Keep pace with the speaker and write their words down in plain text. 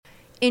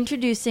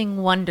Introducing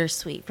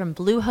Wondersuite from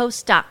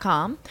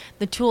Bluehost.com,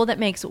 the tool that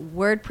makes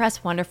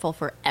WordPress wonderful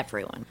for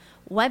everyone.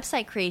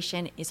 Website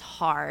creation is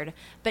hard,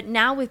 but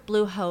now with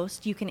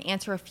Bluehost, you can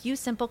answer a few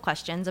simple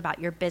questions about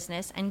your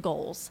business and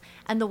goals,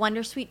 and the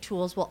Wondersuite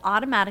tools will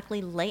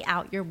automatically lay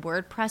out your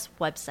WordPress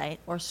website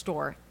or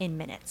store in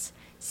minutes.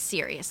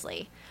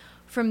 Seriously.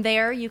 From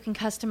there, you can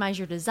customize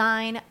your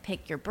design,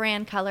 pick your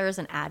brand colors,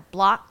 and add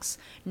blocks.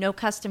 No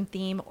custom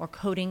theme or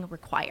coding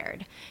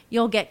required.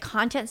 You'll get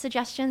content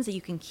suggestions that you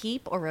can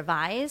keep or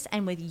revise,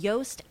 and with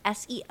Yoast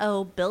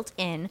SEO built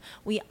in,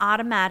 we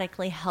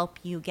automatically help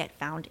you get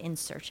found in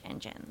search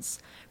engines.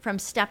 From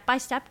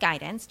step-by-step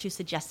guidance to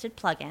suggested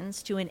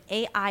plugins to an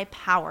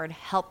AI-powered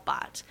help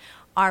bot,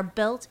 our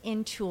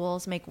built-in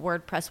tools make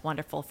WordPress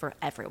wonderful for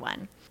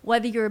everyone.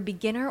 Whether you're a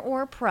beginner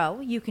or a pro,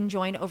 you can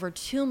join over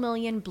 2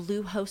 million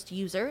Bluehost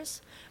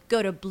users.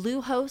 Go to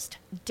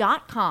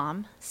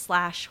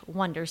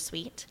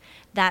bluehost.com/wondersuite.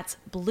 That's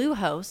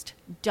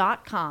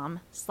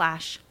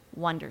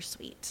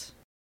bluehost.com/wondersuite.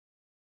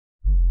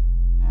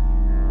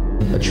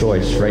 A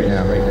choice right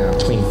now,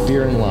 between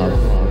fear and love.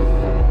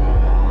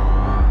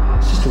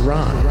 It's just a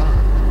rock.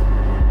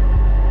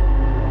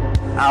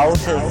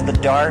 Out of the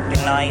dark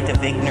night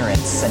of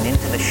ignorance and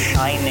into the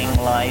shining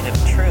light of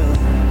truth.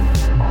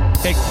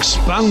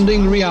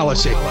 Expanding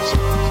reality.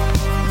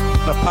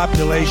 A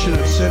population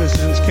of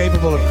citizens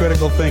capable of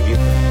critical thinking.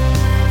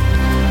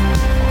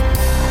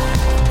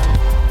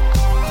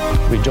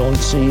 We don't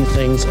see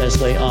things as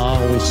they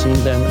are, we see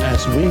them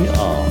as we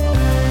are.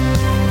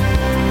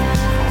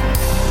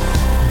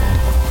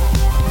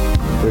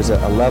 There's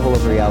a level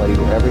of reality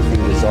where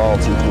everything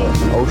dissolves into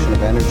an ocean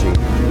of energy.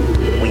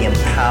 We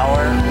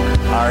empower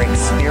our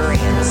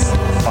experience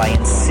by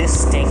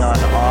insisting on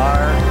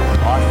our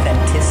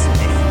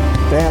authenticity.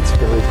 That's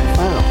very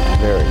profound.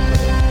 Very.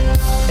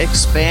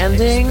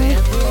 Expanding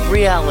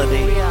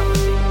reality.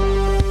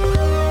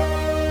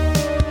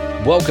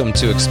 Welcome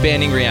to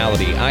Expanding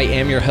Reality. I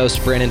am your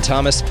host, Brandon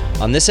Thomas.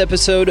 On this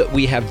episode,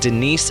 we have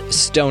Denise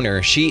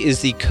Stoner. She is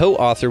the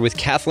co-author with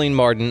Kathleen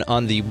Marden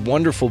on the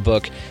wonderful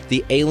book,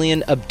 The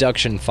Alien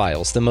Abduction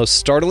Files, the most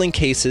startling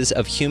cases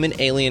of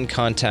human-alien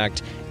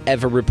contact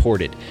ever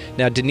reported.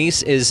 Now,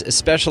 Denise is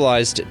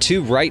specialized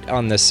to write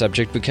on this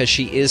subject because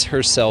she is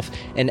herself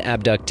an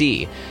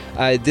abductee.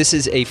 This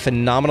is a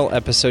phenomenal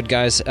episode,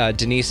 guys.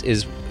 Denise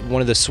is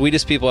one of the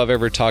sweetest people I've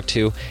ever talked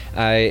to.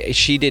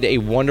 She did a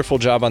wonderful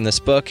job on this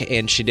book,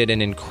 and she did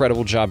an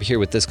incredible job here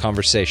with this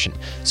conversation.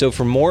 So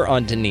for more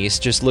on Denise,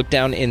 just look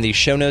down in the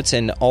show notes,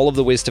 and all of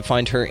the ways to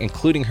find her,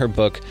 including her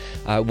book,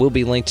 will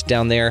be linked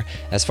down there.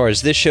 As far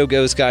as this show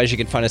goes, guys, you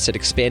can find us at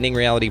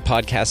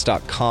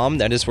expandingrealitypodcast.com.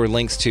 That is where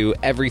links to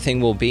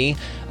everything will be.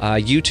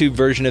 YouTube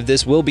version of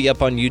this will be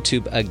up on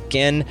YouTube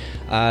again.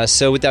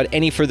 So without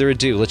any further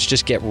ado, let's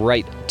just get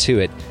right to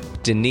it.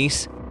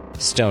 Denise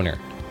Stoner.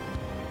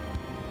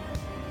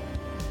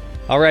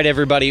 All right,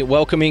 everybody,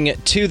 welcoming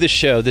to the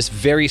show, this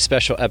very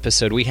special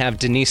episode, we have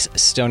Denise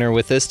Stoner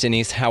with us.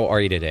 Denise, how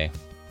are you today?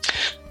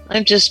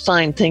 I'm just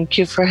fine. Thank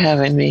you for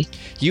having me.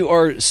 You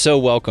are so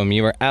welcome.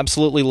 You are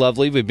absolutely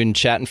lovely. We've been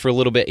chatting for a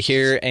little bit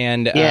here,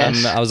 and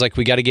yes. I was like,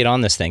 we got to get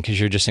on this thing because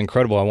you're just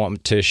incredible. I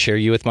want to share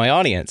you with my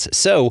audience.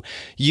 So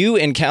you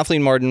and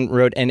Kathleen Marden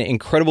wrote an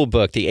incredible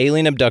book, The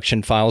Alien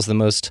Abduction Files, the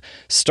most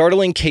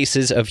startling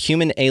cases of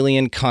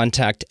human-alien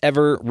contact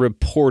ever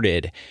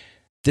reported.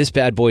 This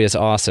bad boy is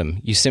awesome.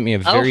 You sent me a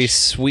very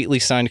sweetly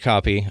signed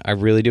copy. I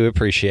really do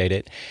appreciate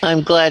it.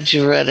 I'm glad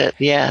you read it,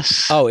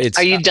 yes. Are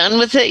you done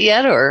with it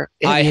yet? Or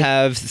I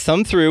have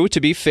thumbed through,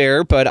 to be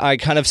fair, but I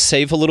kind of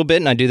save a little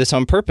bit, and I do this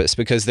on purpose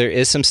because there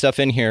is some stuff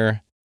in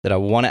here that I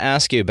want to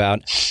ask you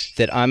about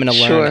that I'm going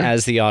to learn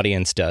as the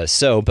audience does.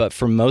 So, but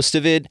for most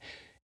of it,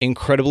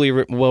 incredibly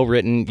well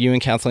written. You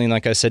and Kathleen,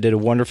 like I said, did a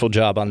wonderful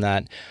job on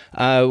that.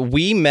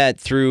 We met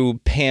through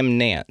Pam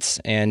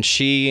Nance, and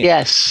she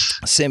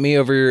sent me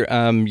over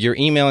your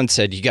email and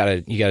said, you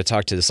gotta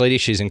talk to this lady.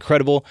 She's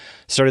incredible.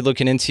 Started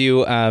looking into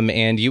you,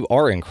 and you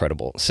are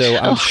incredible. So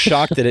I'm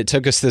shocked that it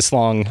took us this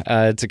long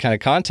to kind of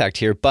contact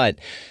here. But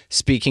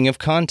speaking of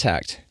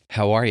contact,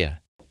 how are you?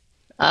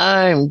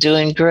 I'm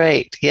doing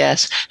great,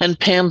 yes. And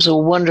Pam's a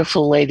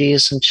wonderful lady,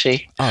 isn't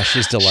she? Oh,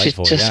 she's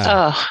delightful, she's just,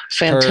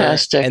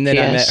 fantastic. And then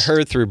I met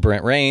her through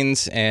Brent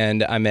Rains,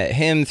 and I met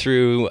him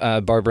through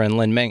Barbara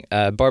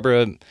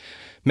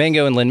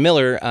Mango and Lynn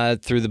Miller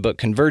through the book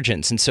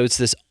Convergence. And so it's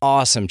this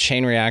awesome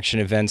chain reaction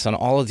events on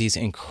all of these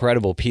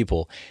incredible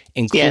people,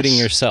 including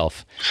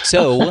yourself.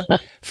 So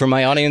for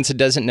my audience that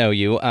doesn't know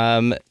you,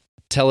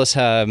 tell us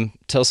a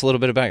little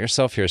bit about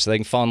yourself here so they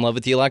can fall in love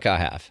with you like I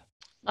have.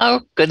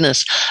 Oh,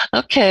 goodness.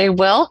 Okay,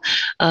 well,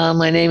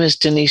 my name is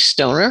Denise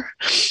Stoner,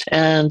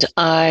 and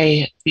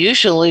I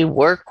usually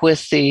work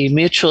with the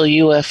Mutual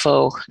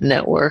UFO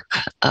Network,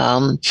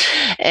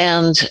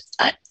 and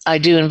I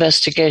do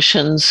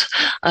investigations.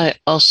 I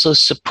also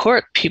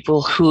support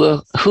people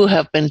who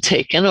have been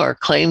taken or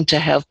claim to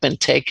have been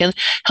taken,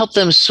 help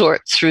them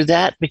sort through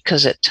that,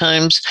 because at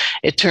times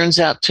it turns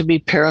out to be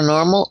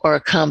paranormal or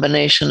a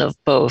combination of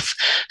both.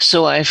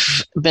 So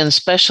I've been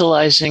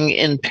specializing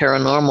in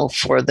paranormal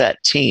for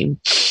that team.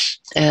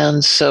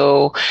 And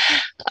so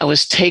I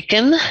was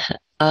taken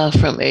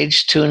from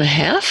age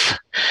 2.5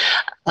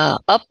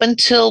 up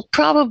until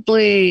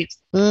probably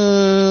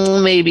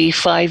maybe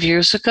 5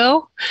 years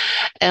ago.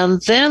 And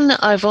then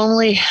I've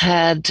only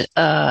had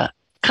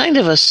kind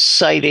of a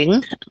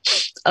sighting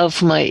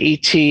of my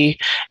ET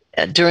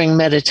during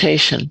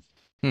meditation.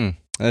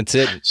 That's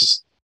it.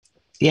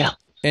 Yeah.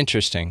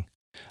 Interesting.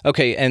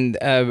 Okay, and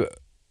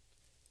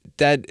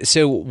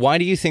so why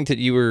do you think that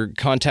you were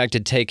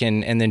contacted,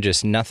 taken, and then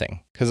just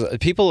nothing? Because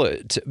people,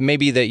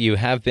 maybe that you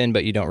have been,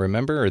 but you don't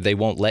remember, or they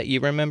won't let you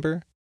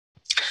remember?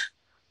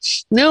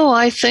 No,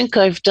 I think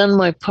I've done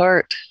my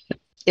part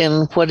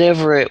in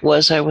whatever it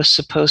was I was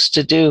supposed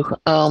to do.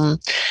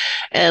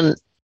 And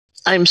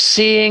I'm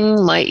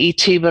seeing my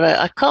ET, but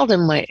I called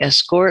him my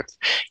escort.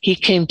 He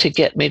came to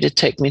get me, to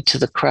take me to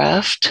the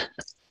craft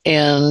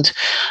and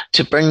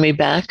to bring me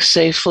back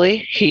safely.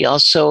 He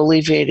also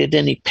alleviated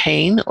any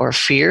pain or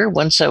fear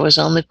once I was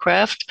on the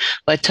craft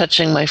by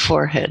touching my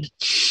forehead.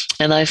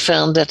 And I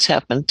found that's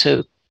happened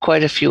to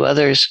quite a few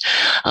others.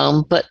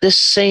 But this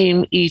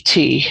same ET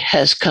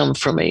has come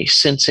for me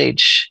since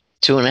age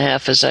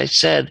 2.5, as I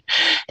said.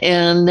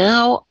 And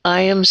now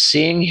I am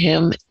seeing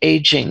him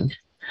aging.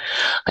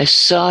 I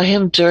saw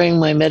him during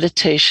my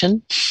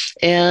meditation,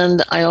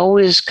 and I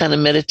always kind of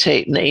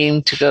meditate and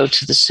aim to go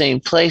to the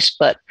same place,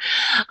 but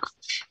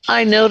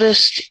I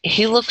noticed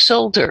he looks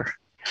older.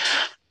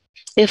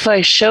 If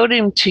I showed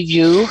him to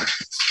you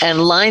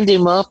and lined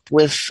him up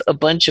with a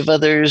bunch of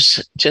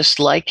others just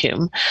like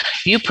him,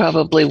 you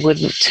probably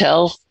wouldn't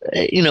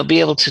be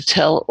able to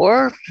tell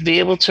or be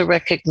able to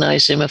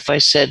recognize him if I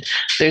said,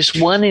 there's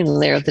one in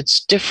there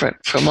that's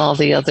different from all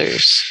the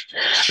others.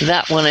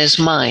 That one is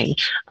mine.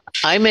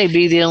 I may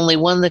be the only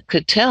one that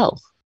could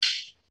tell.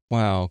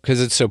 Wow,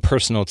 because it's so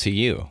personal to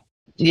you.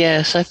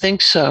 Yes, I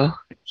think so.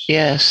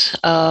 Yes.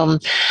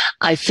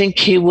 I think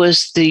he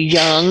was the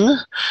young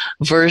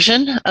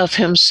version of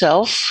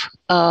himself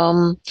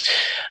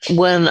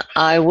when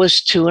I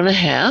was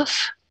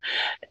 2.5.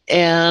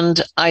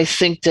 And I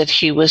think that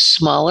he was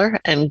smaller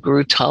and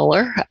grew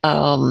taller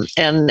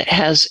and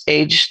has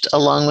aged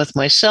along with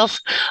myself,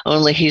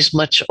 only he's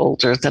much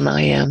older than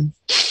I am.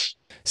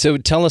 So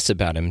tell us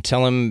about him.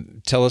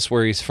 Tell us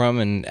where he's from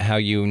and how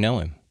you know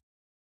him.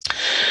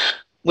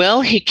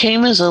 Well, he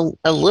came as a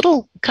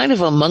little kind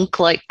of a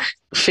monk-like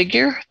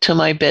figure to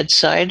my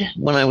bedside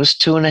when I was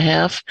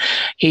 2.5.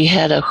 He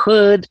had a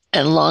hood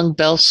and long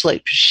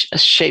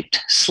bell-shaped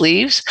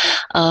sleeves.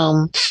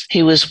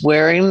 He was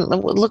wearing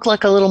what looked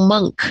like a little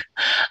monk,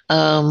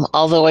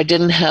 although I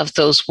didn't have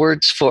those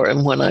words for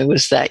him when I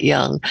was that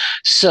young.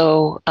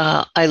 So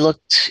I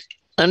looked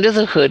under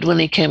the hood when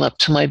he came up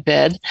to my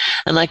bed,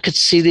 and I could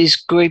see these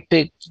great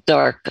big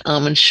dark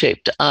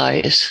almond-shaped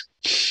eyes.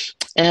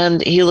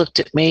 And he looked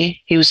at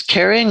me. He was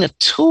carrying a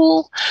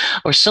tool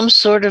or some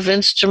sort of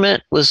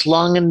instrument, was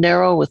long and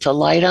narrow with a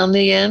light on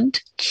the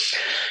end.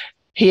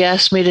 He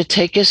asked me to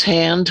take his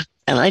hand,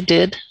 and I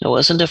did. I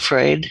wasn't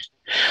afraid.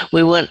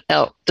 We went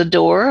out the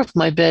door of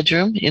my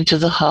bedroom into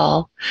the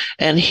hall,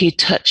 and he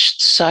touched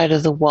the side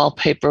of the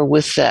wallpaper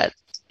with that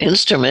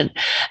instrument,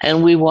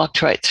 and we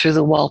walked right through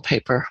the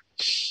wallpaper.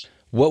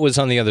 What was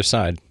on the other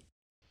side?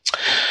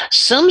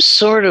 Some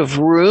sort of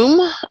room,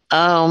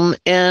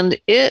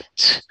 and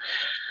it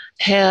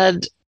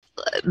had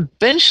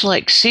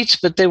bench-like seats,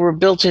 but they were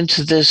built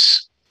into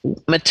this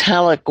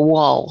metallic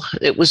wall.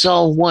 It was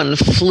all one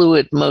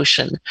fluid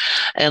motion,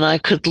 and I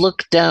could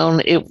look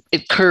down.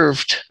 It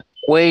curved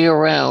way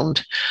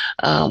around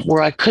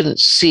where I couldn't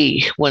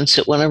see once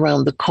it went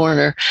around the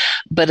corner.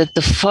 But at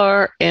the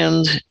far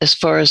end, as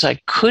far as I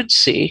could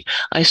see,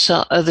 I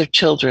saw other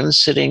children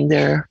sitting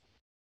there.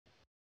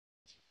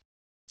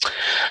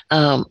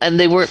 And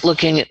they weren't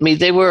looking at me.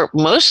 They were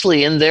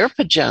mostly in their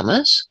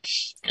pajamas.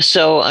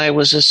 So I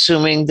was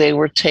assuming they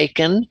were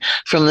taken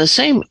from the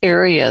same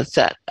area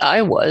that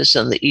I was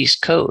on the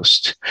East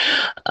Coast.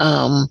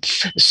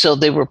 So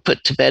they were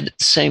put to bed at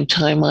the same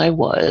time I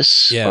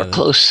was, or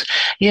close.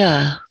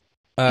 Yeah.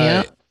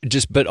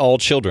 But all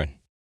children?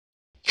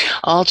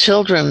 All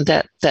children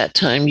that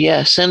time,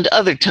 yes. And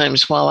other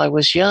times while I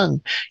was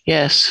young,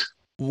 yes.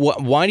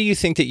 Why do you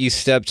think that you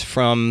stepped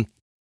from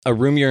a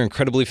room you're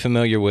incredibly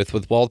familiar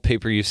with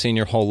wallpaper you've seen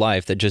your whole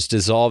life, that just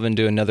dissolve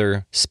into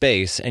another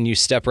space, and you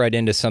step right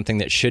into something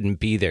that shouldn't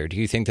be there? Do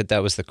you think that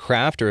that was the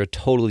craft or a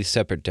totally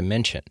separate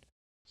dimension?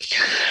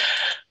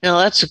 Now,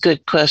 that's a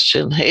good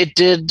question. It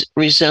did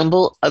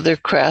resemble other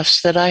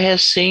crafts that I have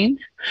seen,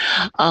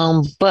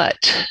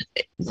 but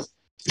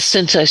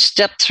since I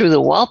stepped through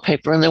the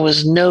wallpaper and there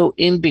was no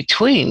in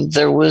between,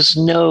 there was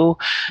no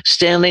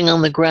standing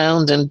on the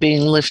ground and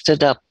being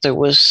lifted up. There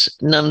was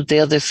none of the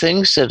other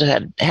things that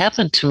had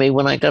happened to me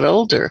when I got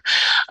older.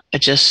 I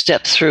just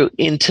stepped through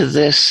into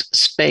this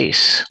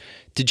space.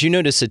 Did you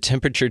notice a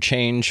temperature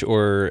change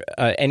or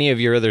any of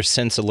your other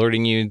sense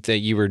alerting you that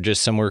you were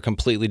just somewhere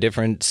completely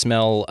different?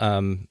 Smell,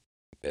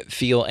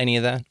 feel any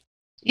of that?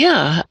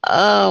 Yeah,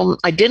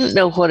 I didn't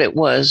know what it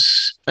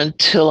was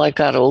until I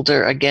got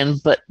older again,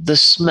 but the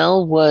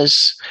smell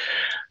was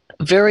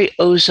very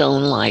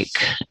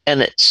ozone-like,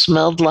 and it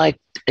smelled like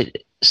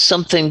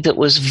something that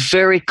was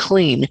very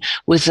clean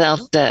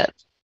without that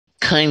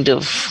kind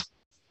of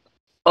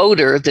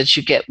odor that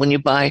you get when you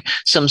buy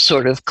some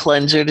sort of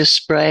cleanser to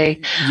spray.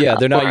 Yeah,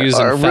 they're not using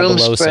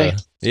Fabuloso.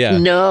 Yeah.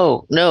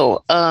 No.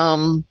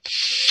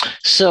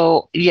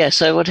 So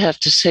yes, I would have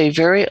to say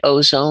very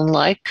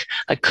ozone-like.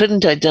 I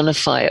couldn't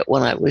identify it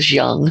when I was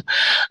young.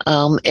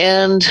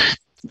 And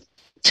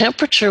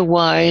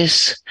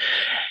temperature-wise,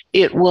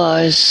 it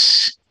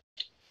was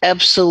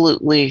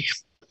absolutely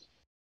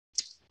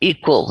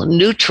equal,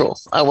 neutral.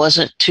 I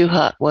wasn't too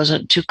hot,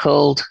 wasn't too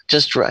cold,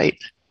 just right.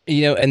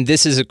 You know, and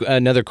this is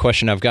another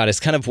question I've got is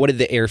kind of what did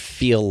the air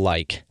feel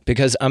like?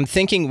 Because I'm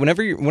thinking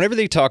whenever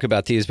they talk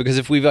about these, because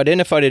if we've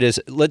identified it as,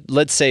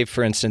 let's say,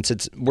 for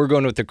instance, we're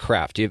going with the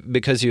craft,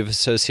 because you've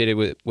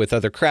associated with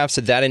other crafts,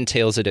 that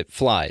entails that it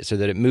flies or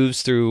that it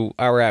moves through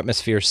our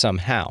atmosphere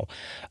somehow.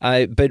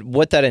 But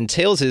what that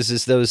entails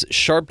is those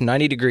sharp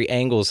 90-degree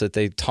angles that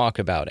they talk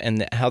about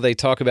and how they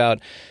talk about,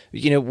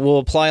 we'll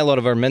apply a lot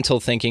of our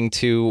mental thinking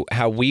to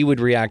how we would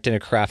react in a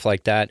craft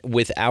like that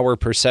with our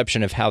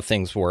perception of how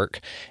things work.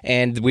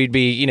 And we'd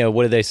be,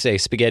 what do they say?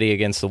 Spaghetti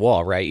against the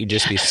wall, right? You'd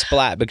just be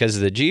splat because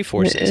of the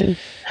G-forces.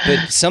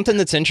 But something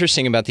that's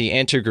interesting about the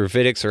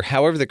antigravitics or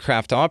however the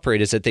craft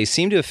operate is that they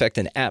seem to affect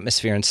an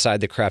atmosphere inside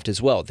the craft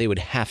as well. They would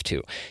have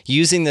to.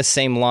 Using the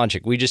same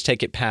logic, we just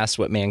take it past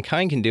what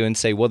mankind can do and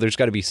say, well, there's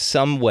got to be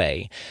some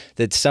way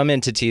that some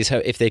entities,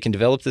 if they can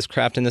develop this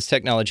craft and this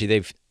technology,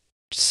 they've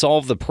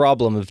solve the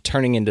problem of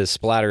turning into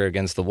splatter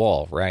against the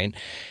wall, right?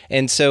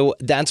 And so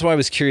that's why I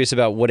was curious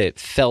about what it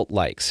felt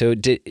like. So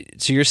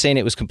you're saying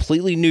it was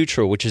completely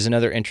neutral, which is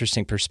another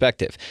interesting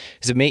perspective,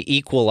 because it may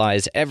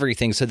equalize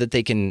everything so that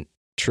they can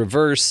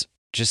traverse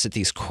just at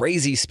these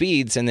crazy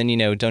speeds and then,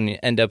 don't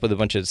end up with a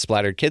bunch of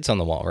splattered kids on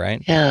the wall,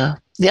 right? Yeah,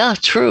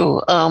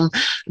 true.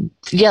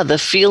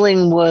 The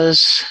feeling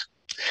was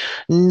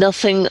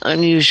nothing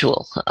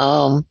unusual.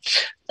 I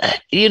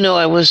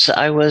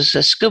was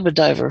a scuba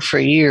diver for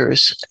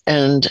years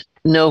and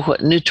know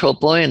what neutral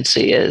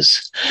buoyancy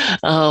is.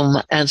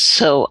 And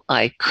so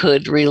I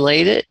could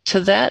relate it to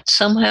that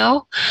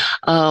somehow.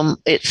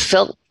 It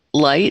felt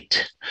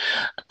light.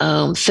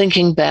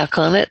 Thinking back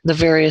on it, the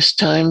various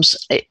times,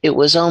 it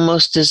was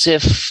almost as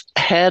if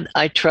had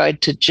I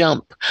tried to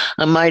jump,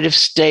 I might have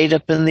stayed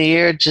up in the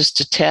air just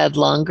a tad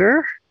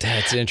longer.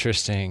 That's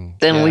interesting.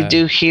 Than we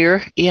do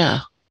here.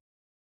 Yeah.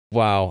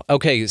 Wow.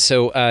 Okay.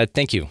 So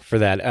thank you for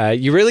that.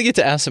 You really get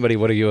to ask somebody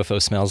what a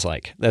UFO smells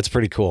like. That's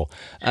pretty cool.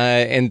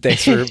 And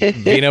thanks for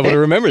being able to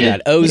remember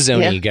that.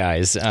 Ozone-y,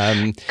 guys.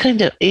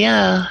 Kind of,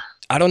 yeah.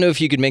 I don't know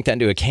if you could make that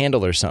into a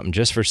candle or something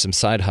just for some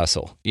side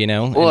hustle,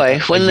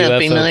 Boy, wouldn't that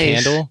be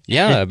nice? Candle?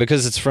 Yeah,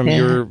 because it's from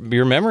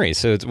your memory,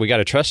 so we got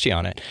to trust you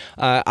on it.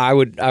 I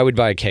would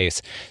buy a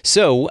case.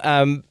 So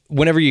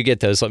whenever you get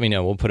those, let me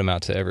know. We'll put them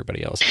out to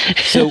everybody else.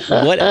 So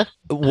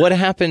what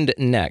happened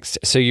next?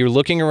 So you're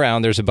looking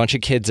around. There's a bunch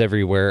of kids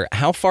everywhere.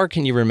 How far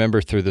can you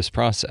remember through this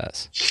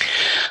process?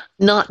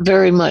 Not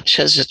very much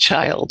as a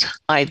child.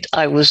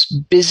 I was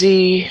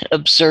busy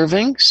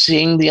observing,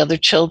 seeing the other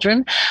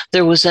children.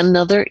 There was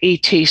another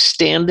ET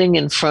standing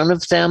in front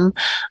of them,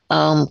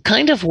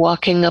 kind of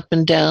walking up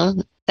and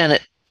down, and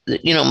it,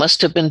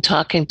 must have been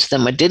talking to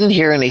them. I didn't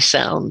hear any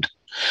sound.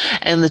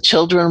 And the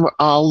children were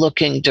all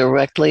looking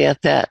directly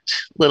at that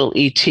little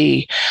ET.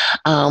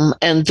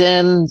 And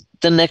then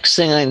the next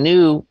thing I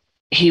knew,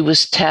 he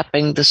was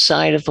tapping the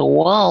side of the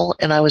wall,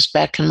 and I was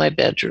back in my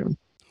bedroom.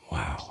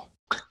 Wow.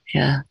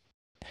 Yeah.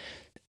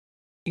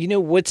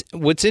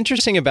 What's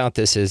interesting about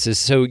this is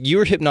so you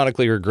were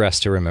hypnotically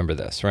regressed to remember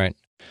this, right?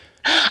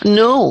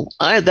 No,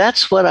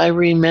 that's what I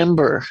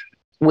remember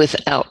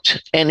without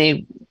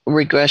any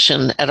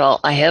regression at all.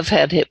 I have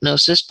had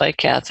hypnosis by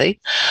Kathy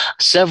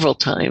several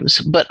times,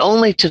 but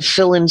only to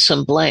fill in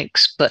some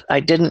blanks. But I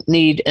didn't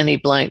need any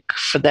blank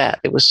for that.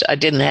 I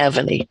didn't have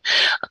any.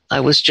 I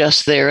was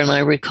just there, and I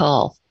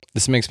recall.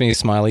 This makes me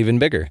smile even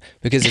bigger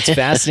because it's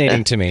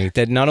fascinating to me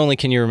that not only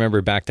can you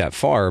remember back that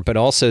far, but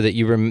also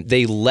that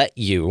they let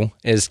you,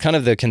 is kind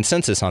of the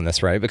consensus on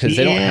this, right? Because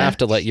they don't have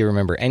to let you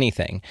remember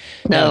anything.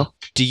 No. Now,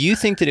 do you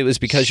think that it was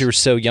because you were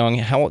so young?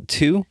 How old?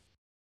 2?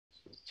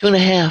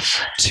 2.5.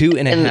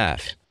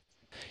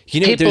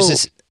 2.5. There's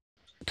this.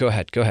 Go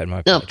ahead.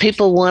 No,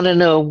 people want to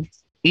know,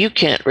 you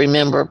can't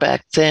remember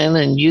back then,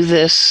 and you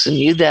this and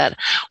you that.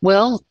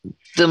 Well,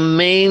 the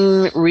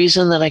main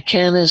reason that I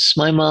can is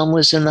my mom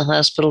was in the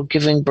hospital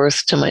giving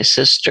birth to my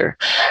sister.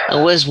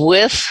 I was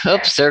with,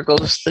 oops, there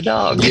goes the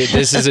dog. Yeah,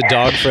 this is a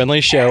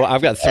dog-friendly show.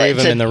 I've got 3 of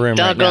them in the room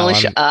right now.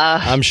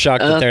 I'm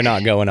shocked that they're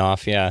not going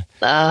off. Yeah.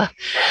 But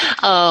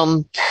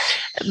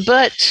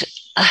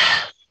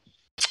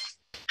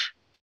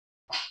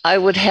I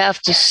would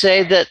have to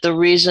say that the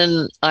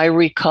reason I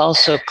recall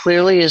so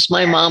clearly is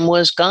my mom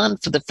was gone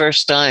for the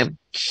first time.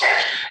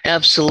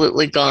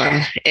 Absolutely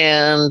gone.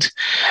 And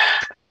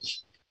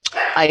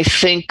I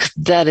think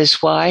that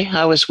is why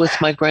I was with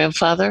my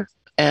grandfather.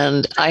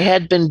 And I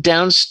had been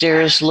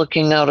downstairs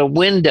looking out a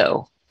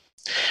window.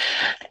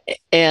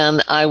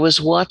 And I was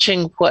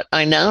watching what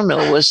I now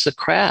know was the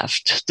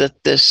craft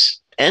that this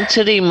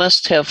entity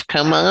must have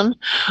come on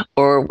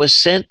or was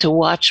sent to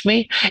watch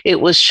me.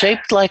 It was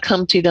shaped like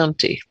Humpty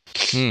Dumpty,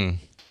 an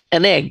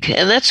egg.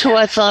 And that's who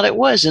I thought it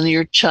was. In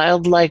your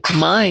childlike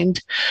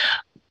mind,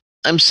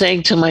 I'm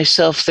saying to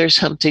myself, there's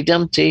Humpty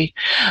Dumpty.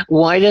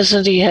 Why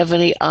doesn't he have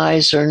any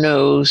eyes or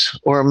nose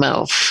or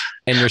mouth?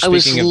 And you're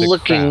speaking of the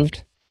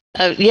craft.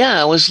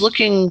 I was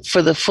looking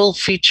for the full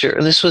feature.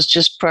 And this was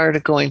just prior to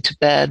going to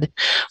bed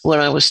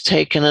when I was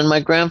taken. And my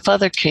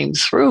grandfather came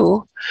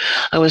through.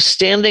 I was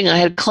standing, I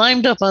had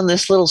climbed up on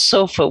this little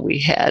sofa we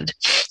had.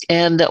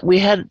 And we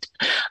had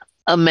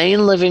a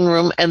main living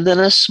room and then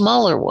a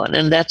smaller one.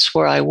 And that's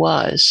where I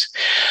was.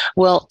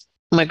 Well,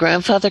 my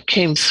grandfather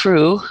came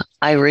through.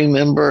 I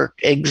remember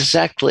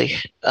exactly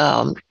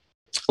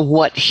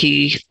what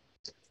he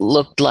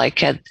looked like.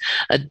 Had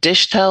a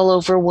dish towel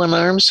over one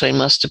arm, so he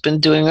must have been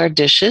doing our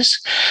dishes,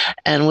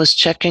 and was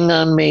checking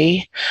on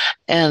me.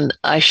 And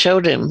I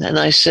showed him, and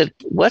I said,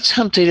 "What's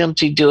Humpty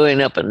Dumpty doing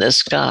up in the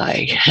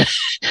sky?"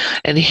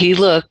 And he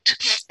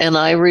looked, and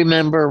I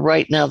remember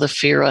right now the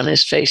fear on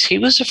his face. He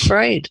was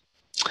afraid.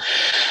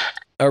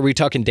 Are we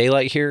talking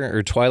daylight here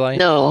or twilight?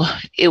 No,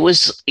 it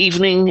was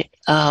evening.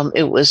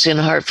 It was in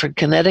Hartford,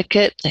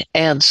 Connecticut,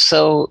 and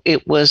so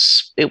it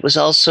was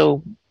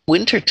also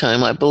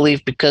wintertime, I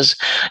believe, because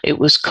it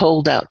was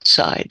cold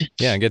outside.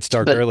 Yeah, it gets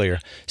dark earlier.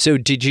 So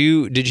did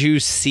you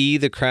see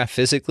the craft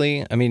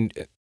physically? I mean,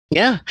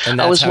 yeah,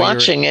 I was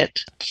watching it.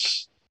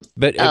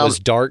 But it was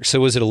dark,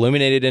 so was it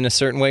illuminated in a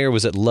certain way, or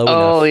was it low enough?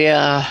 Oh,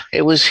 yeah.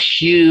 It was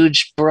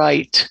huge,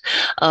 bright.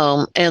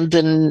 And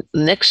then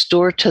next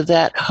door to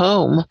that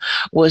home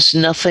was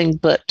nothing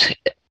but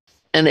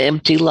an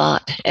empty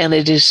lot. And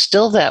it is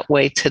still that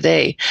way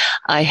today.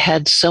 I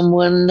had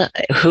someone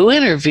who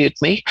interviewed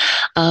me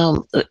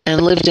and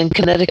lived in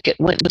Connecticut,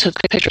 went and took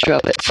a picture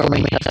of it for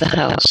me of the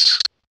house.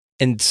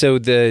 And so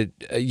the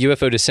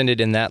UFO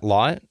descended in that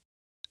lot?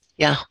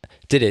 Yeah.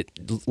 Did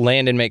it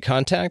land and make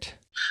contact?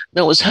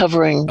 No, it was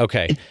hovering.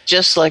 Okay.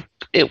 Just like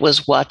it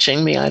was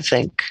watching me, I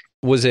think.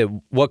 Was it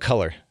what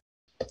color?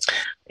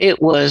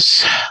 It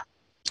was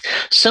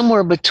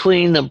somewhere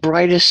between the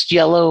brightest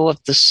yellow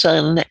of the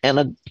sun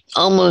and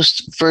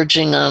almost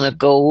verging on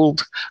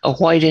a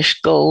whitish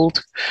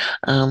gold.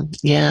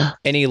 Yeah.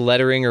 Any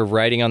lettering or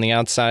writing on the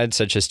outside,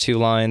 such as 2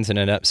 lines and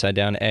an upside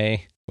down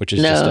A, which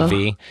is just a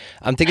V?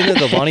 I'm thinking of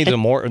the Lonnie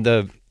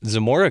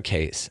Zamora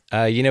case,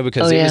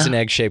 because it was an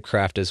egg-shaped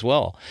craft as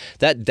well.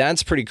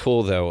 That's pretty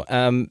cool,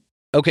 though.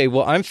 Okay,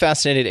 well, I'm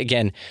fascinated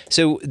again.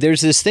 So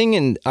there's this thing,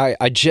 and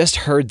I just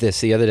heard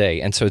this the other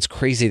day, and so it's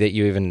crazy that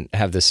you even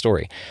have this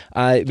story,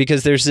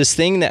 because there's this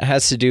thing that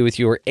has to do with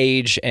your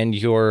age and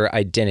your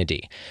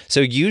identity.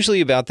 So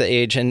usually about the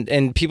age,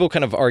 and people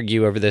kind of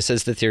argue over this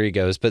as the theory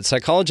goes, but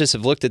psychologists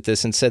have looked at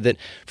this and said that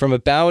from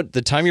about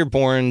the time you're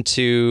born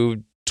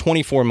to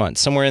 24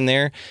 months, somewhere in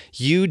there,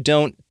 you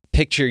don't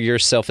picture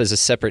yourself as a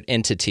separate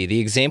entity. The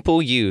example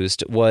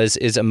used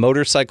is a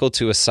motorcycle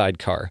to a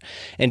sidecar.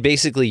 And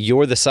basically,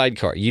 you're the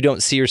sidecar. You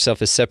don't see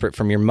yourself as separate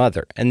from your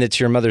mother, and it's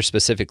your mother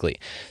specifically.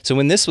 So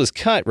when this was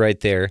cut right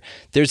there,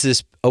 there's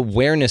this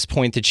awareness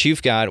point that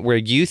you've got where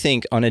you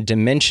think on a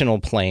dimensional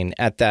plane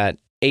at that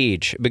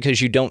age,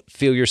 because you don't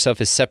feel yourself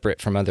as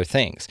separate from other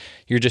things.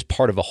 You're just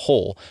part of a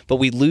whole. But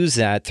we lose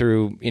that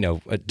through,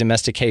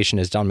 domestication,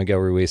 as Don Miguel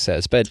Ruiz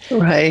says. But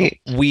right,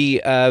 we,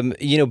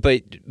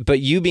 but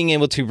you being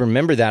able to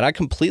remember that, I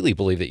completely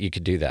believe that you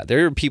could do that.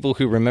 There are people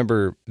who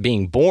remember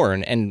being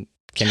born and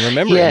can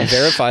remember and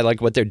verify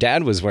like what their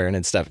dad was wearing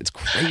and stuff. It's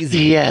crazy.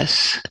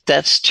 Yes,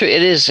 that's true.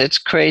 It is. It's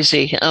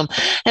crazy.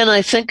 And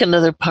I think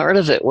another part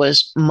of it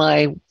was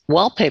my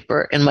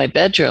wallpaper in my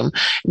bedroom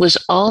was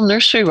all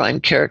nursery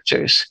rhyme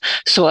characters.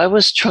 So I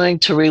was trying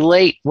to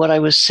relate what I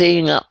was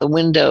seeing out the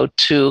window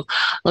to,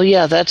 oh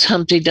yeah, that's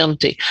Humpty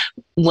Dumpty.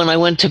 When I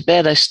went to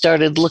bed, I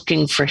started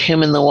looking for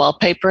him in the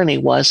wallpaper and he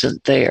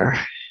wasn't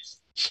there.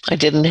 I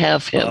didn't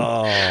have him.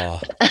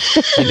 Oh,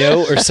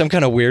 or some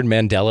kind of weird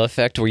Mandela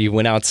effect where you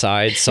went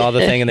outside, saw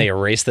the thing, and they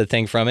erased the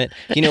thing from it.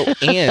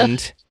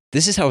 And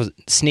this is how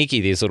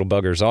sneaky these little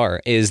buggers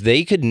are, is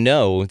they could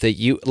know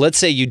that let's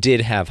say you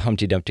did have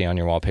Humpty Dumpty on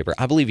your wallpaper.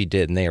 I believe you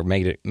did, and they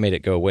made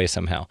it go away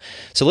somehow.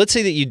 So let's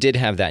say that you did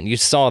have that, and you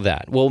saw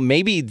that. Well,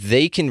 maybe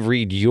they can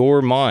read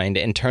your mind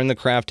and turn the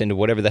craft into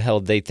whatever the hell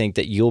they think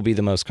that you'll be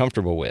the most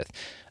comfortable with.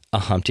 a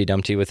Humpty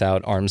Dumpty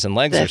without arms and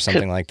legs or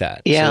something like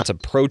that. Yeah. So it's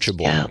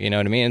approachable. Yeah. You know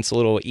what I mean? It's a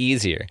little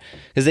easier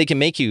because they can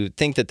make you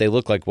think that they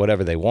look like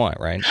whatever they want,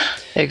 right?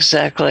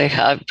 Exactly.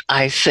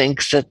 I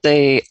think that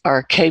they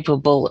are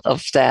capable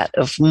of that,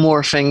 of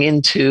morphing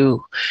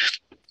into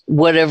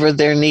whatever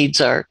their needs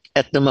are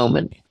at the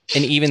moment.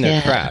 And even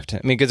their craft.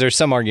 I mean, because there's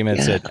some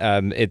arguments that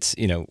it's,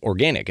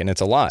 organic and it's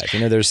alive.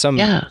 There's some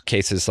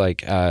cases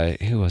like,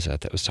 who was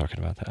that was talking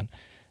about that?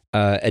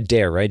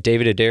 Adair, right?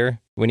 David Adair,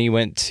 when he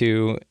went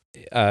to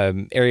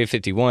Area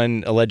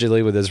 51,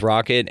 allegedly with his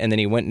rocket, and then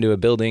he went into a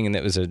building and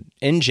it was an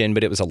engine,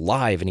 but it was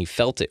alive and he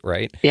felt it,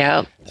 right?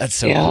 Yeah. That's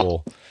so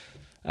cool.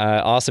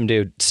 Awesome,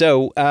 dude.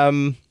 So,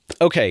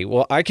 okay,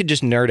 well, I could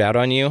just nerd out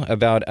on you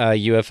about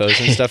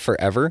UFOs and stuff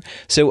forever.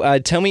 So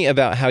tell me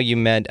about how you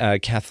met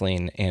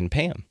Kathleen and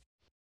Pam.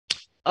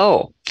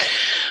 Oh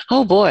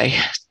boy.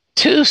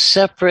 Two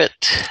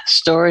separate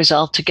stories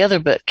altogether,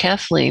 but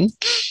Kathleen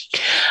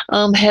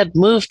had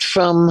moved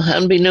from,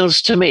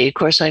 unbeknownst to me, of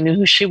course I knew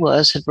who she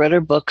was, had read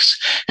her books,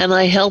 and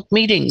I held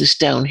meetings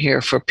down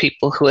here for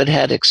people who had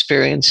had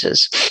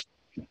experiences.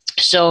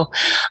 So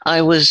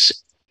I was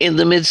in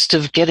the midst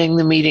of getting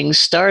the meeting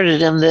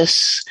started, and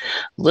this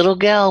little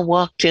gal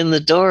walked in the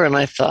door, and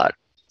I thought,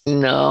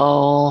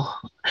 no,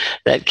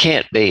 that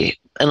can't be.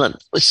 And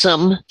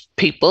some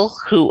people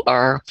who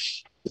are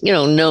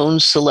known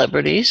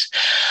celebrities,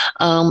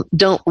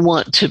 don't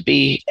want to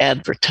be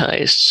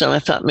advertised. So I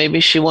thought maybe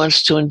she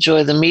wants to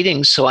enjoy the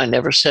meeting. So I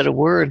never said a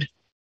word.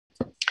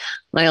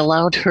 I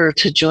allowed her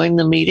to join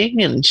the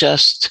meeting and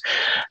just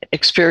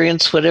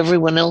experience what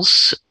everyone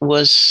else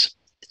was.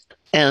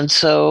 And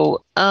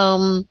so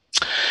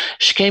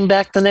she came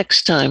back the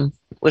next time,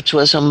 which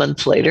was a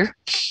month later.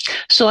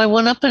 So I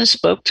went up and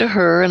spoke to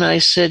her and I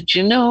said,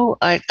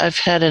 I've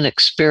had an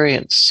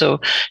experience. So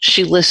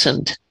she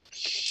listened.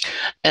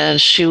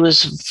 And she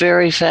was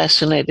very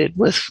fascinated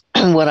with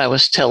what I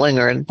was telling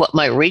her and what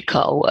my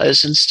recall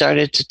was, and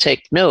started to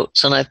take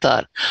notes. And I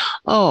thought,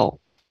 oh,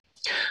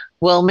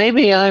 well,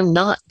 maybe I'm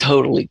not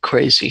totally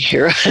crazy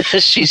here.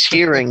 She's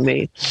hearing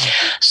me.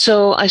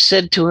 So I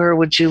said to her,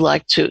 would you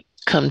like to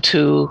come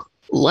to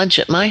lunch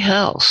at my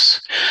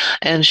house?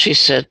 And she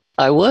said,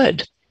 I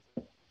would.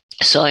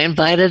 So I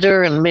invited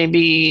her, and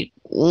maybe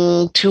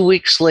 2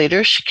 weeks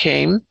later, she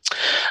came.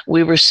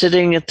 We were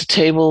sitting at the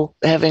table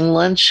having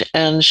lunch,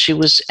 and she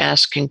was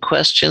asking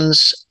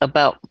questions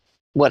about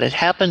what had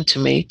happened to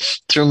me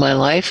through my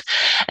life.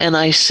 And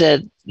I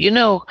said,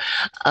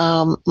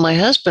 my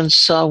husband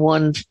saw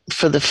one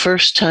for the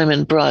first time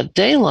in broad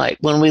daylight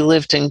when we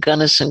lived in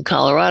Gunnison,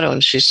 Colorado.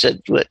 And she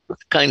said, what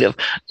kind of,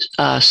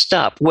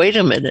 stop, wait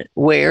a minute,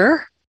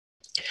 where?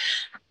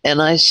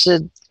 And I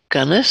said,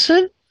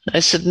 Gunnison? I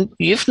said,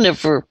 you've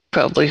never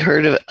probably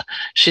heard of it.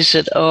 She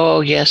said, oh,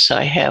 yes,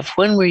 I have.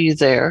 When were you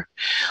there?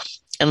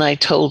 And I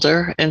told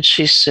her, and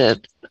she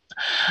said,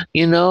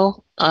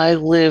 I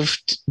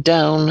lived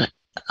down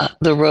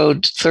the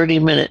road 30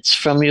 minutes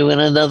from you in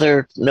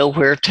another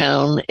nowhere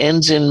town,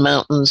 ends in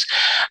mountains,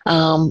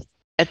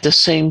 at the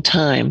same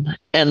time.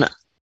 And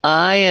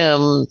I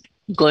am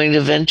going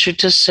to venture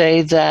to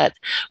say that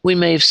we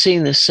may have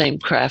seen the same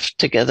craft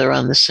together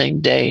on the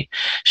same day.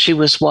 She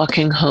was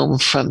walking home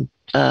from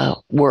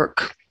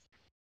work.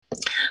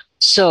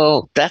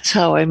 So that's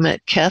how I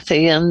met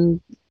Kathy. And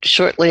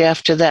shortly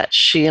after that,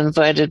 she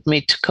invited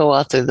me to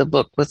co-author the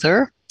book with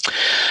her.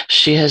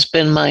 She has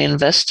been my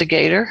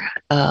investigator,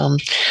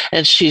 and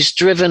she's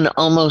driven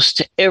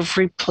almost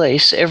every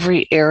place,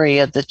 every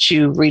area that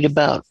you read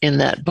about in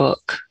that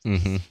book.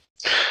 Mm-hmm.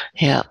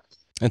 Yeah.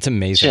 That's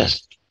amazing.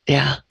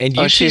 Yeah. And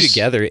you two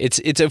together,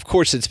 it's of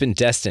course it's been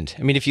destined.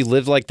 I mean, if you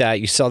live like that,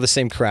 you saw the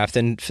same craft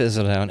and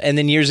fizzle down. And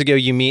then years ago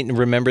you meet and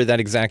remember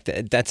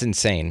that's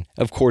insane.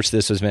 Of course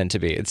this was meant to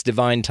be. It's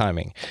divine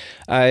timing.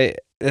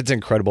 That's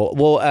incredible.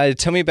 Well,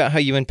 tell me about how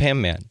you and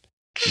Pam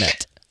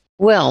met.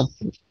 Well,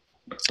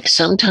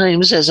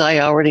 sometimes, as I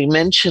already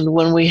mentioned,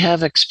 when we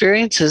have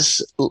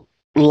experiences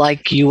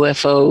like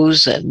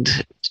UFOs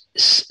and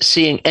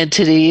seeing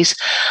entities,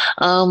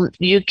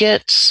 you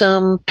get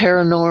some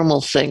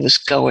paranormal things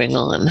going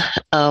on.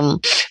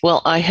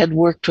 Well, I had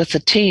worked with a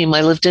team.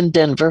 I lived in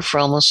Denver for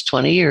almost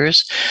 20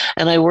 years,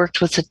 and I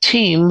worked with a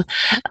team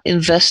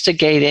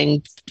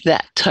investigating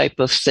that type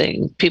of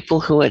thing, people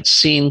who had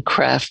seen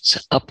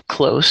crafts up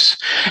close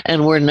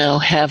and were now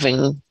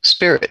having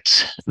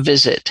spirits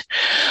visit.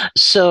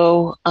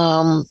 So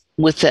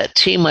with that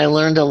team, I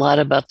learned a lot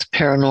about the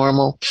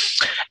paranormal,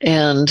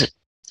 and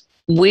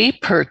we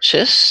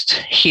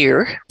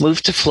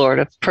moved to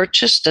Florida,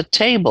 purchased a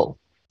table.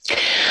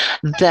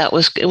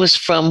 It was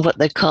from what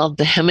they called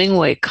the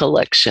Hemingway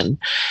collection,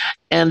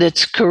 and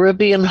it's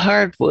Caribbean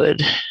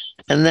hardwood.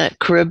 And that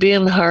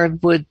Caribbean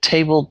hardwood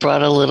table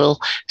brought a little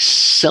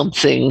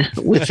something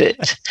with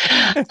it.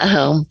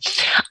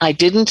 I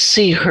didn't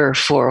see her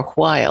for a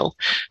while,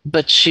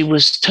 but she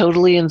was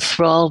totally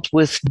enthralled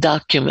with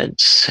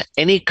documents,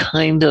 any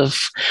kind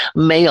of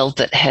mail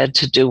that had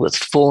to do with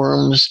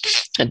forms,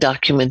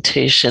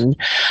 documentation.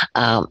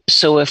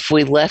 So if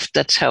we left,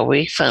 that's how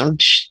we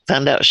found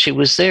out she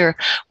was there.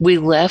 We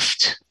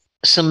left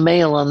some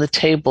mail on the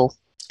table.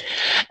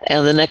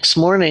 And the next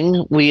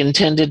morning, we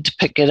intended to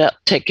pick it up,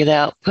 take it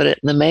out, put it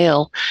in the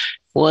mail.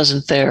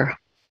 Wasn't there.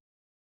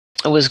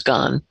 It was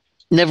gone.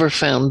 Never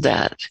found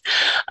that.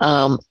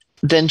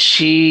 Then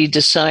she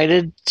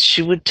decided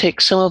she would take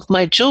some of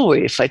my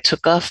jewelry. If I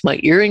took off my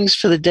earrings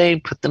for the day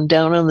and put them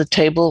down on the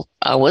table,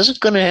 I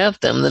wasn't going to have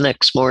them the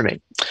next morning.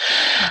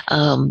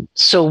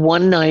 So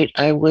one night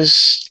I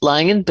was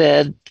lying in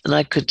bed and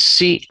I could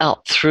see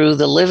out through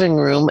the living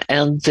room,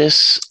 and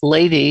this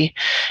lady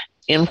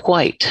in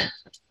white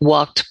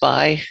walked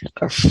by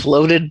or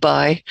floated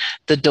by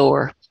the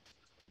door.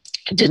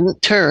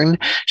 Didn't turn.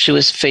 She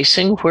was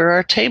facing where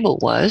our table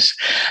was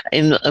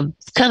in a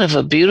kind of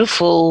a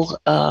beautiful,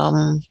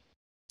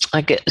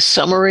 I get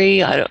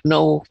summery, I don't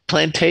know,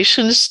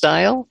 plantation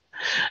style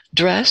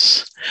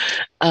dress.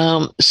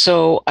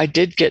 So I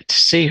did get to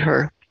see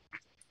her.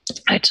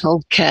 I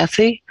told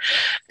Kathy,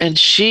 and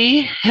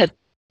she had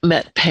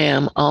met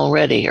Pam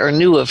already or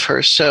knew of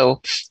her.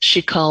 So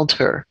she called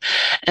her,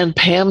 and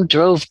Pam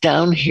drove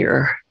down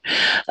here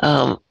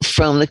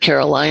from the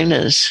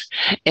Carolinas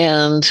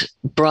and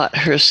brought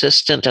her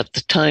assistant at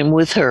the time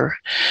with her.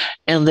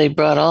 And they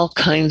brought all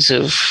kinds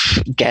of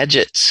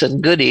gadgets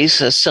and goodies,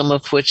 some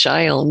of which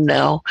I own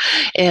now.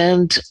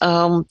 And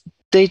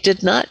they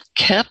did not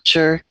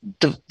capture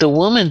the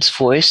woman's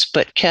voice,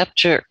 but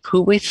capture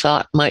who we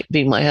thought might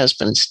be my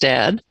husband's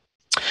dad.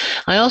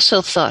 I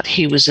also thought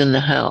he was in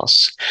the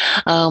house.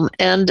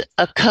 And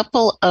a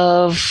couple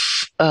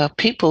of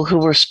people who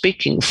were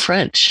speaking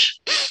French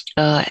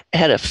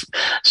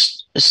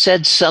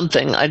said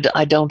something.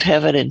 I don't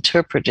have it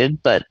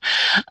interpreted, but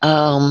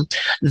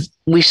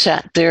we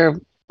sat there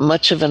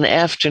much of an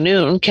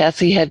afternoon.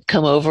 Kathy had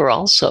come over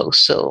also.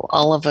 So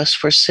all of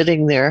us were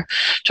sitting there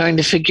trying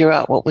to figure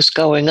out what was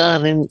going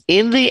on. And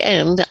in the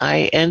end,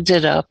 I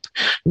ended up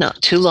not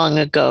too long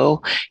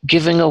ago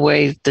giving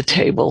away the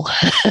table.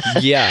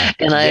 Yeah.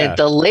 And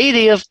the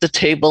lady of the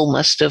table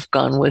must have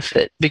gone with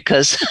it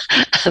because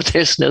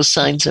there's no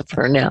signs of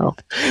her now.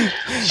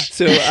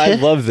 So I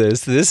love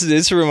this.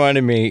 This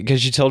reminded me,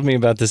 because you told me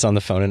about this on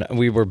the phone, and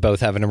we were both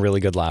having a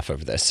really good laugh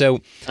over this. So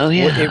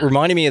it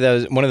reminded me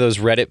of one of those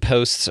Reddit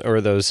posts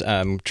or those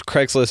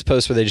Craigslist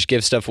posts where they just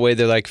give stuff away.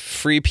 They're like,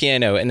 free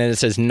piano, and then it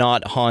says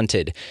not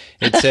haunted.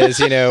 It says,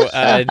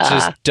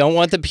 just don't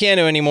want the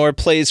piano anymore.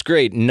 Plays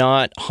great,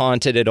 not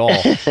haunted at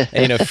all.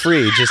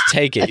 Free, just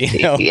take it.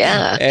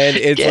 Yeah, and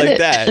it's like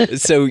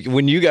that. So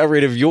when you got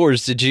rid of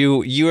yours,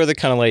 you are the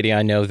kind of lady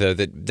I know though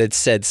that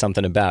said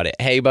something about it.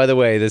 Hey, by the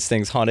way, this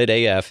thing's haunted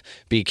AF.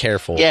 Be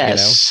careful.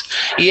 Yes,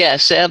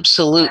 yes,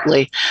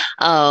 absolutely.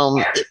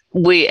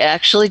 We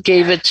actually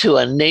gave it to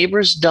a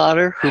neighbor's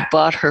daughter who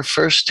bought her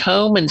first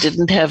home and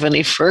didn't have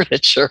any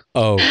furniture.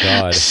 Oh,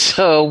 God.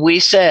 So we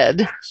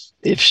said,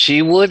 if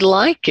she would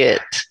like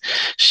it,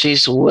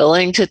 she's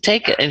willing to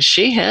take it, and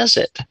she has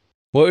it.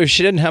 Well, if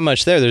she didn't have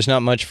much there's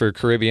not much for a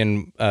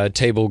Caribbean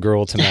table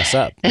girl to mess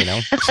up,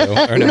 So,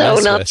 no,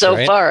 not so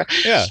right? far.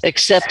 Yeah.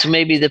 Except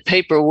maybe the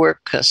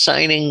paperwork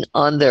signing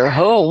on their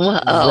home.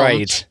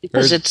 Right.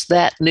 Because it's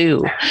that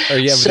new. Or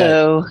you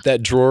have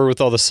that drawer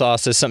with all the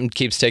sauces. Something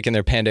keeps taking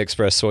their Panda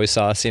Express soy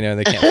sauce, and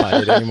they can't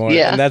find it anymore.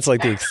 Yeah. And that's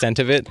like the extent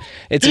of it.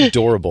 It's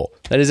adorable.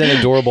 That is an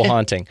adorable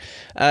haunting.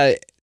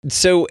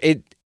 So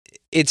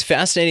it's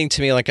fascinating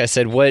to me, like I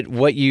said,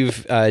 what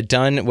you've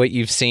done, what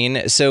you've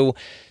seen. So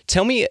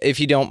tell me, if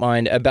you don't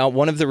mind, about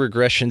one of the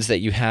regressions that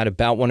you had,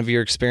 about one of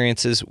your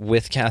experiences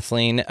with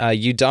Kathleen.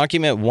 You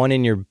document one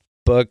in your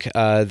book,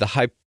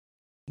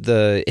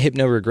 the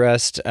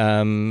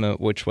hypno-regressed,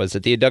 which was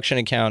it, the abduction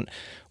account,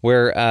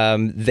 where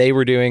they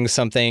were doing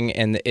something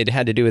and it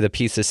had to do with a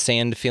piece of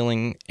sand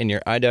feeling in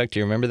your eye duct. Do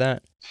you remember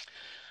that?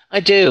 I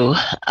do.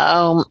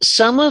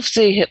 Some of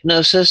the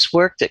hypnosis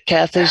work that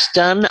Kathy's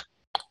done,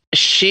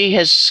 she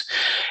has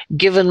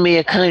given me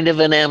a kind of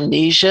an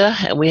amnesia,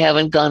 and we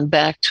haven't gone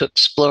back to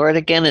explore it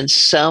again. And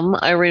some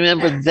I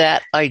remember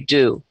that I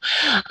do.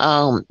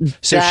 So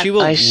she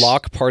will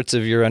lock parts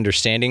of your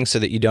understanding so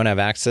that you don't have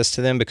access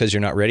to them because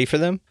you're not ready for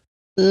them?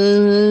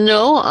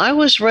 No, I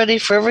was ready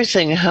for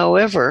everything.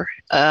 However,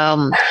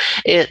 the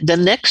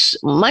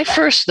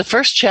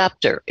first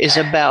chapter is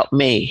about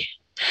me.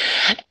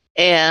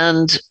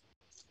 And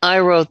I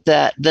wrote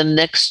that the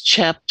next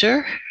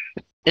chapter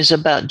is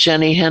about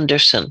Jenny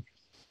Henderson.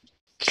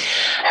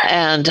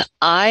 And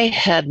I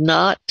had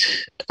not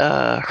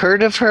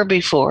heard of her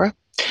before,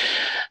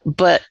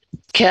 but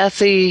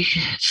Kathy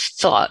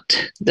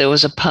thought there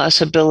was a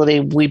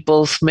possibility we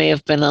both may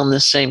have been on the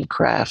same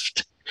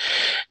craft.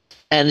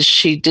 And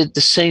she did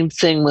the same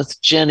thing with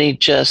Jenny,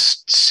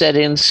 just set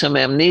in some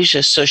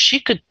amnesia so she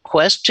could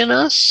question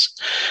us,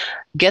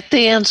 get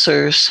the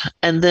answers,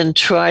 and then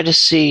try to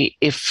see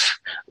if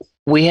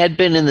we had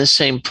been in the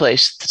same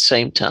place at the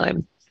same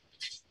time.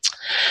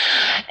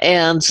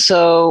 And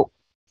so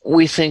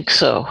we think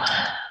so.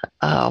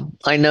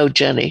 I know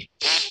Jenny,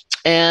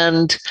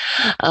 and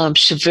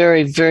she's a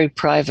very, very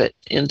private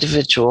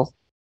individual.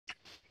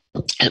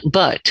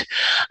 But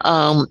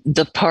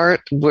the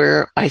part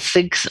where I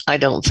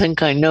don't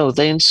think I know,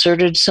 they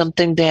inserted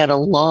something. They had a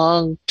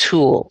long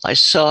tool. I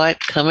saw it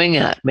coming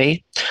at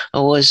me. I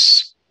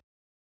was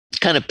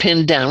kind of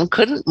pinned down,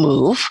 couldn't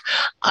move.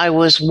 I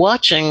was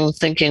watching,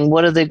 thinking,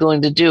 what are they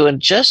going to do? And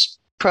just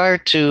prior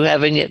to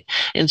having it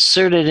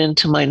inserted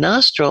into my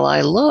nostril,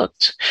 I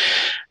looked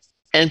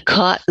and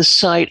caught the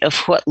sight of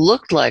what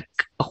looked like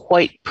a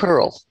white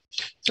pearl,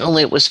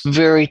 only it was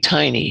very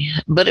tiny,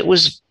 but it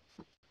was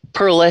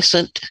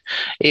pearlescent.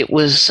 It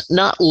was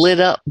not lit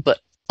up, but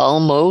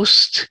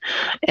almost.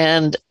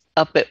 And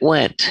up it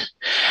went.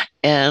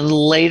 And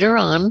later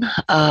on,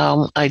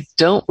 I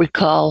don't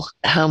recall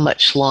how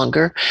much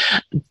longer,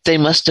 they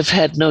must have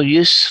had no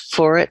use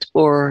for it,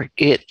 or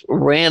it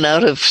ran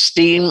out of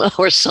steam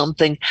or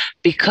something,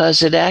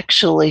 because it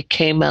actually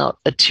came out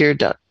a tear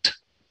duct.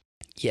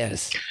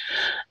 Yes.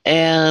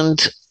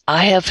 And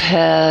I have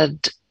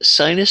had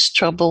sinus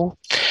trouble,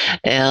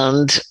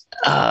 and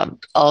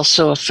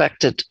also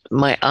affected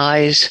my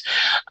eyes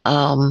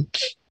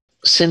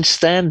since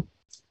then.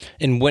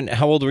 And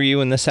how old were you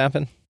when this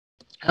happened?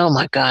 Oh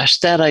my gosh,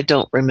 that I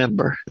don't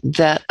remember.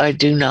 That I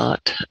do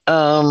not.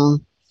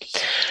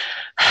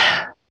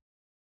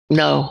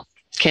 No,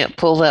 can't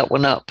pull that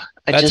one up.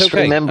 I That's just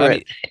okay. remember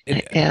it.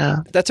 Yeah.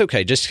 That's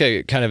okay. Just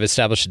to kind of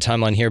establish a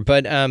timeline here.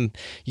 But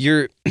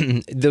you're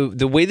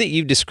the way that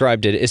you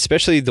described it,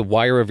 especially the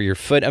wire over your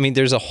foot, I mean,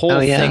 there's a whole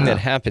thing that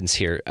happens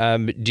here.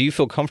 Do you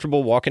feel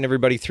comfortable walking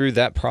everybody through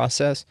that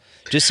process?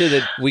 Just so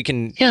that we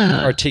can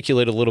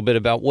articulate a little bit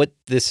about what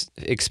this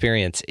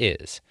experience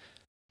is.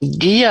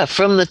 Yeah,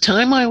 from the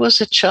time I was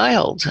a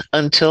child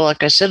until,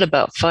 like I said,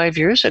 about 5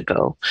 years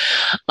ago,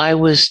 I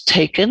was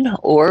taken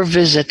or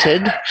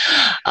visited,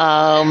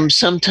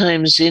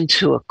 sometimes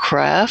into a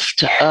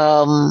craft.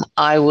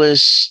 I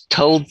was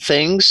told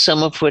things,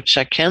 some of which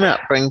I cannot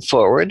bring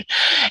forward.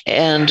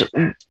 And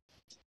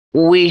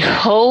it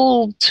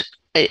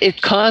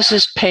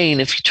causes pain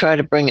if you try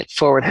to bring it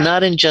forward,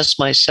 not in just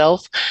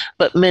myself,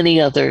 but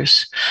many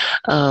others.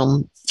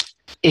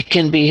 It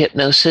can be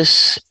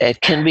hypnosis.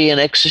 It can be an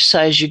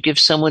exercise you give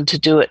someone to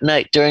do at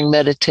night during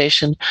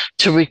meditation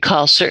to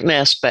recall certain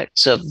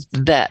aspects of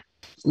that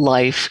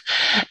life.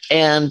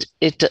 And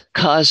it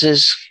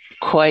causes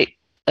quite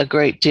a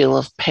great deal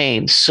of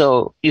pain.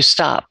 So you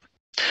stop.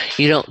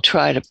 You don't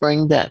try to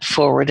bring that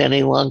forward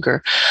any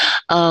longer.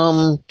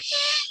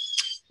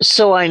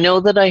 So I know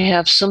that I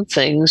have some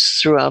things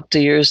throughout the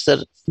years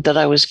that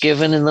I was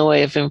given in the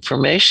way of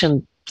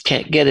information.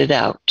 Can't get it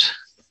out.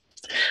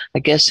 I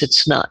guess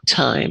it's not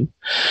time.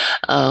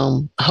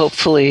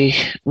 Hopefully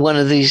one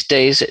of these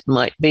days it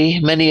might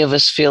be. Many of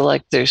us feel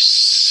like there's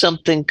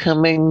something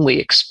coming. We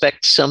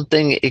expect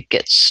something. It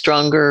gets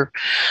stronger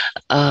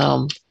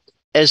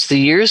as the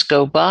years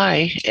go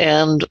by,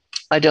 and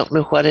I don't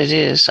know what it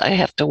is. I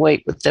have to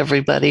wait with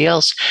everybody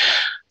else.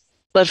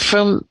 But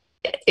from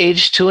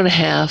age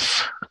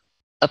 2.5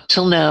 up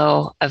till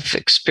now, I've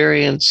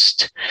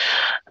experienced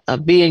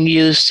being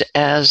used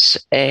as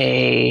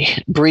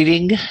a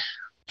breeding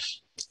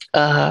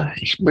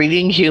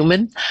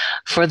human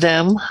for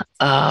them.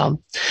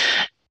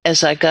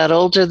 As I got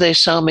older, they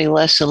saw me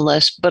less and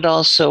less, but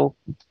also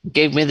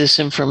gave me this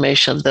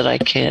information that I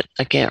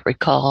can't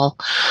recall.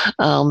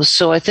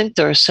 So I think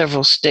there are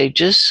several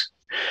stages.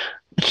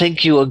 I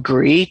think you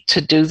agree to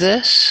do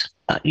this.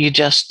 You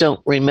just don't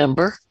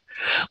remember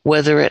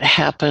whether it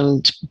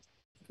happened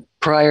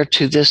prior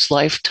to this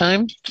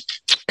lifetime.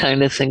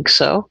 Kind of think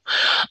so,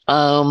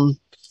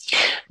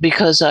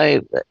 because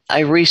I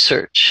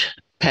research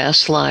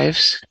past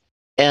lives,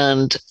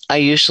 and I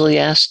usually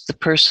ask the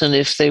person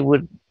if they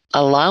would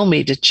allow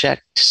me to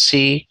check to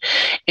see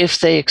if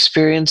they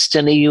experienced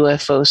any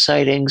UFO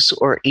sightings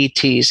or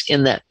ETs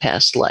in that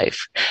past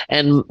life.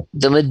 And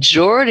the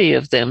majority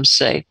of them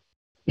say,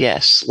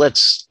 yes,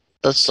 let's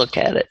look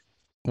at it.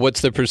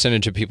 What's the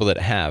percentage of people that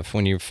have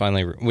when you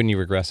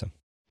regress them?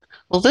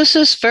 Well, this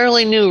is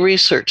fairly new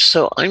research,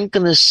 so I'm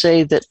going to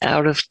say that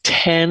out of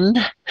 10,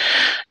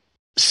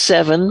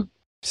 7.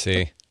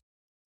 See,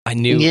 I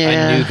knew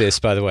this,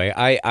 by the way.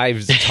 I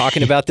was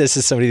talking about this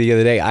to somebody the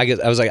other day. I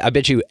was like, I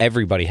bet you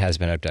everybody has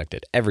been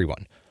abducted.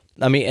 Everyone.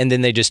 I mean, and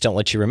then they just don't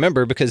let you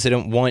remember because they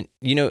don't want,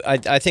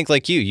 I think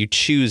like you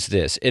choose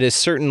this at a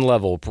certain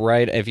level,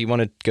 right? If you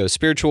want to go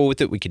spiritual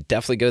with it, we could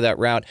definitely go that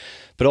route.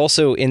 But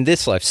also in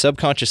this life,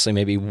 subconsciously,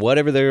 maybe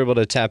whatever they're able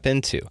to tap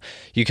into,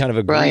 you kind of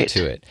agree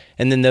to it.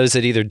 And then those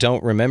that either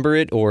don't remember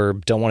it or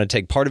don't want to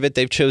take part of it,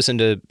 they've chosen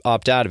to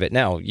opt out of it.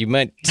 Now, you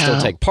might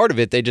still take part of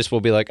it. They just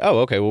will be like, oh,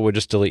 okay, well, we'll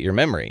just delete your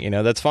memory.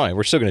 That's fine.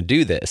 We're still going to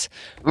do this.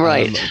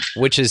 Right.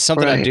 Which is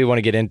something I do want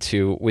to get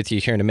into with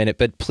you here in a minute.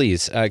 But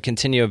please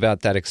continue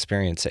about that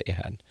experience that you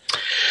had.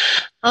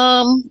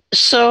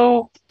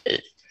 So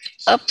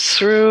up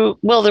through,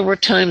 well, there were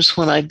times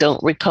when I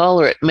don't recall,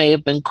 or it may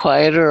have been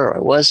quieter, or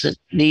it wasn't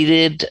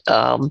needed.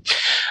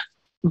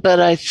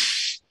 But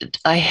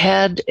I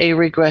had a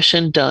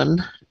regression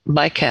done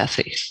by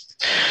Kathy,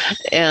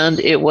 and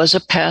it was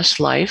a past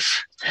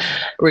life.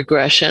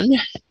 regression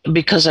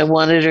because I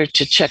wanted her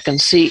to check and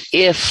see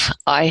if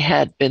I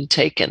had been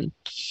taken.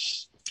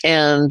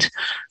 And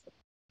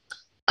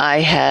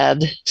I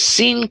had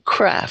seen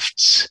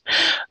crafts,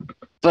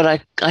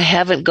 but I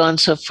haven't gone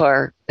so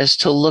far as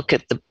to look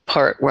at the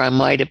part where I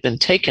might have been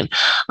taken.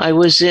 I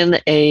was in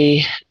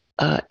a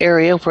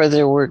area where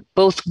there were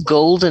both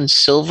gold and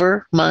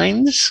silver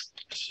mines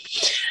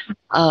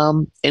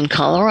in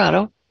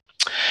Colorado,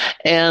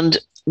 and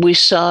we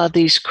saw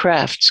these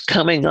crafts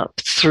coming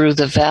up through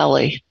the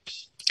valley.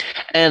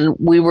 And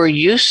we were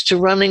used to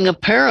running,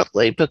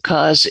 apparently,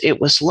 because it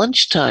was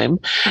lunchtime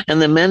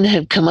and the men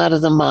had come out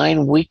of the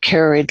mine. We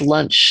carried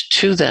lunch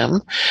to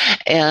them,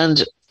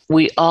 and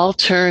we all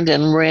turned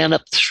and ran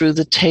up through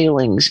the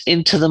tailings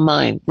into the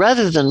mine.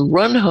 Rather than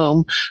run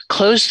home,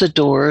 close the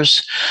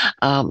doors,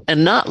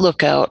 and not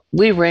look out,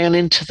 we ran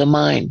into the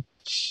mine.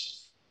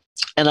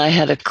 And I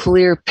had a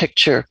clear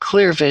picture,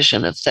 clear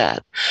vision of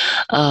that.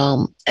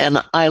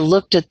 And I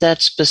looked at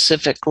that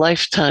specific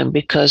lifetime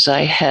because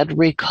I had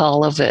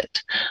recall of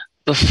it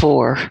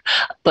before,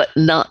 but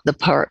not the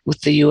part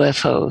with the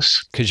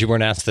UFOs. Because you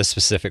weren't asked the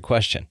specific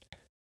question.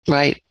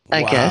 Right.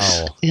 I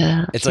guess.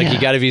 Yeah. It's like, you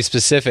got to be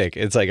specific.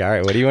 It's like, all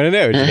right, what do you want to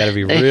know? You got to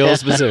be real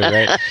specific,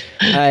 right?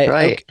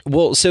 Right. Okay.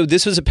 Well, so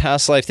this was a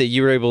past life that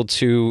you were able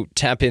to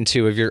tap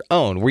into of your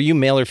own. Were you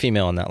male or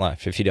female in that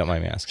life, if you don't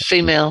mind me asking?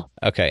 Female.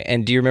 Okay.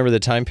 And do you remember the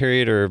time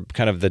period or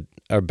kind of the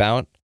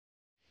about?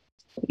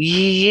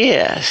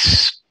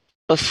 Yes.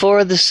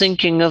 Before the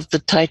sinking of the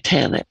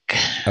Titanic.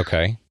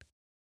 Okay.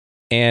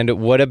 And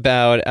what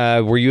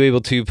about, were you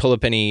able to pull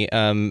up any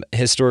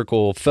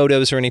historical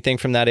photos or anything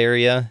from that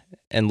area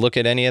and look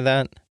at any of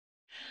that?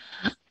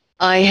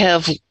 I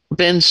have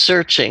been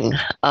searching,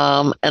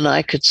 and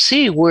I could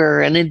see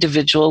where an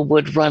individual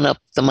would run up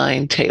the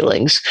mine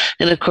tailings.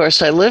 And of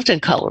course, I lived in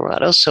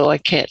Colorado, so I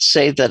can't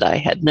say that I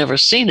had never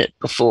seen it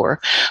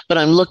before, but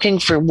I'm looking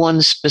for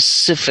one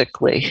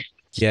specifically.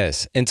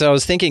 Yes. And so I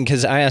was thinking,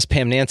 because I asked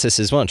Pam Nancis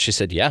as well, and she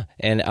said, yeah.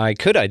 And I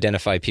could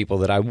identify people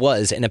that I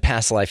was in a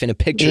past life in a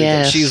picture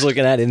that she's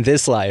looking at in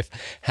this life.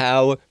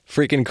 How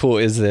freaking cool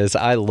is this?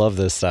 I love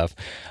this stuff.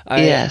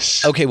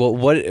 Yes. Okay, well,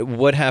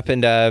 what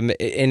happened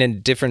in a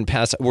different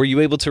past? Were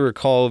you able to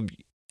recall?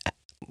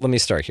 Let me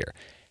start here.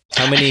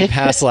 How many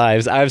past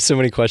lives? I have so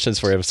many questions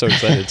for you. I'm so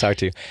excited to talk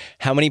to you.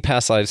 How many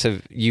past lives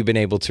have you been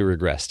able to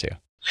regress to?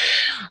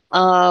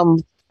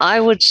 I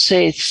would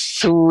say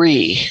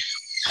 3.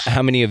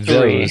 How many of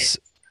those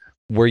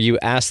were you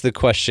asked the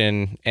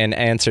question and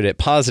answered it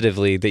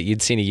positively that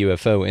you'd seen a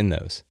UFO in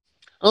those?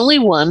 Only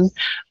one,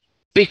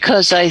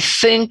 because I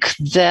think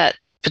that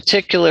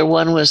particular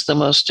one was the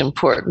most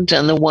important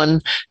and the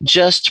one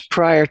just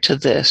prior to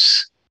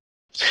this.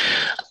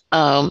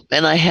 And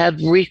I had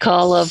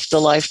recall of the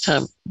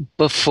lifetime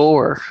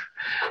before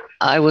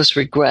I was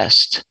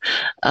regressed.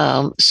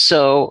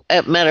 So,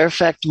 as a matter of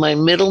fact, my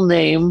middle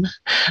name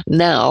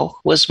now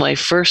was my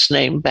first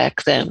name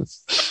back then.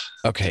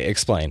 Okay,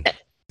 explain.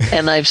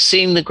 And I've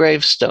seen the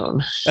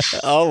gravestone.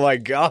 Oh my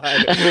God.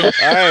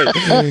 All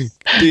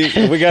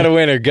right. We got a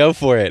winner. Go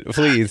for it,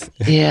 please.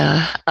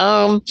 Yeah.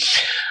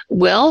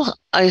 Well,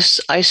 I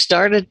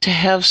started to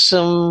have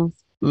some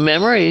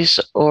memories,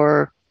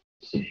 or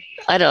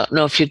I don't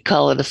know if you'd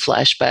call it a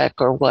flashback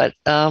or what,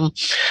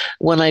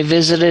 when I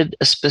visited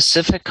a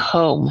specific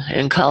home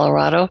in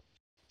Colorado.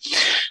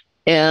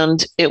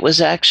 And it was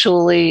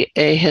actually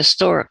a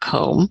historic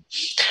home.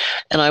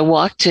 And I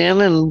walked in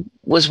and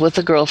was with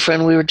a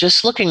girlfriend. We were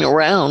just looking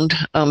around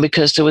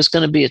because there was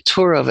going to be a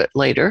tour of it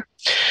later.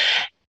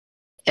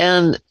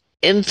 And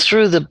in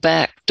through the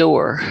back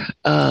door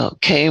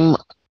came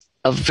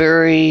a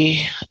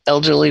very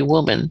elderly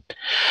woman,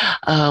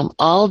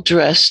 all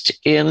dressed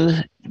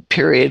in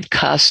period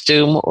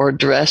costume or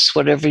dress,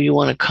 whatever you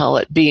want to call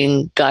it,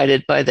 being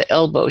guided by the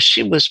elbow.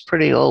 She was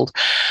pretty old.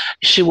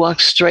 She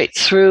walked straight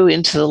through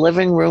into the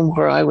living room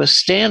where I was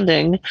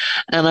standing,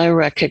 and I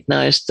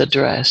recognized the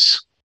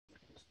dress.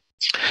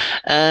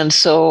 And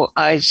so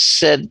I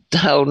said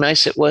how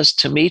nice it was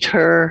to meet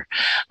her,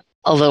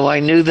 although I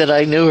knew that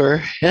I knew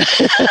her.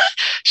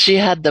 She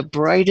had the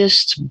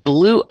brightest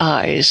blue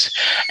eyes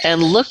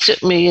and looked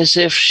at me as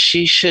if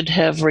she should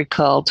have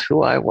recalled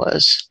who I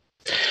was.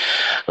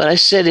 But I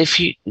said,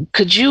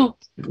 could you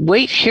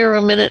wait here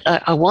a minute?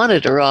 I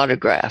wanted her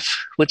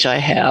autograph, which I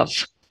have.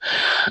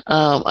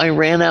 I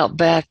ran out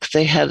back.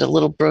 They had a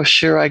little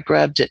brochure. I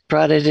grabbed it,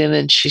 brought it in,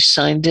 and she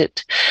signed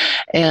it.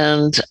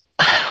 And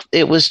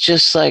it was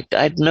just like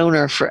I'd known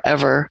her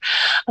forever.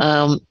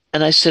 And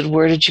I said,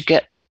 where did you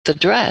get the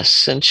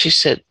dress? And she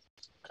said,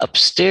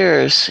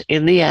 upstairs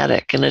in the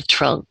attic in a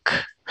trunk.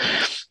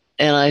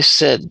 And I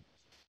said,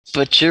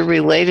 but you're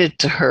related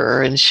to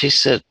her. And she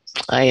said,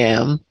 I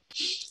am.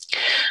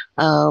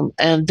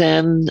 And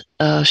then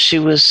she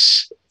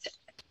was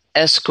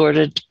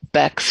escorted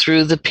back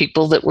through the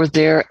people that were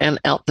there and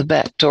out the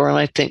back door. And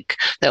I think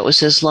that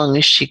was as long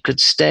as she could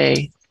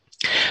stay.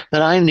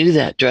 But I knew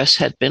that dress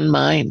had been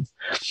mine.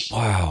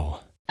 Wow.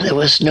 There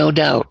was no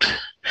doubt.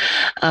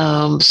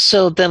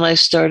 So then I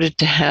started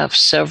to have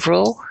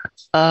several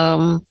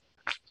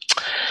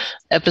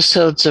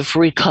episodes of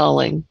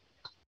recalling,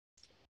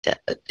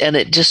 and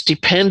it just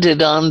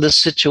depended on the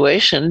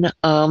situation.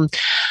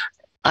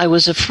 I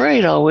was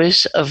afraid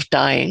always of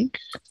dying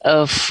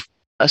of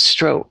a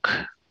stroke.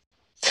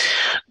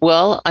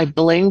 Well, I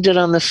blamed it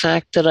on the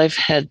fact that I've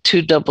had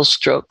 2 double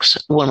strokes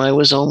when I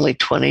was only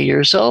 20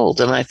 years old.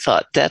 And I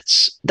thought,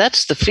 that's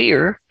the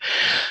fear.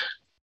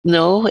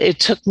 No, it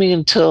took me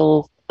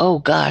until, oh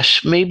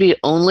gosh, maybe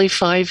only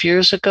 5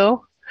 years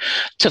ago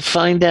to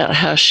find out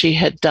how she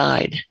had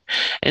died.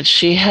 And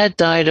she had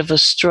died of a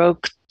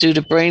stroke due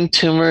to brain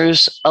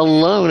tumors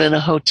alone in a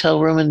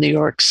hotel room in New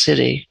York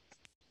City.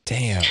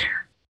 Damn.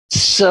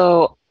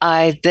 So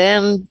I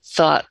then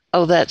thought,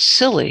 oh, that's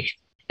silly.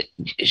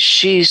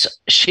 She's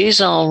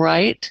all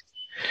right.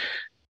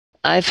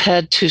 I've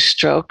had 2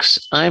 strokes.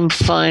 I'm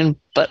fine,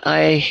 but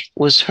I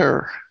was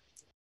her.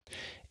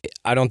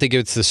 I don't think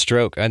it's the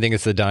stroke. I think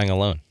it's the dying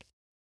alone.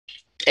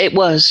 It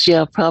was,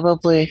 yeah,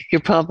 probably.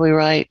 You're probably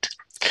right.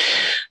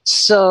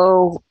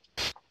 So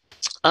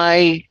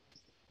I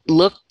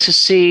looked to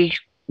see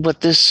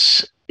what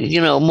this,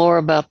 more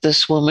about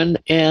this woman,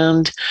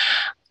 and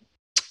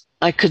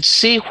I could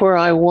see where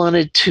I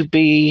wanted to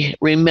be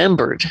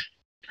remembered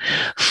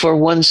for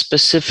one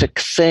specific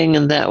thing,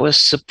 and that was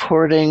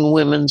supporting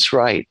women's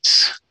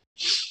rights.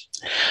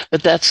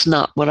 But that's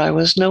not what I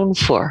was known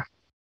for.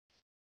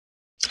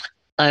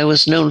 I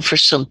was known for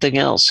something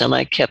else, and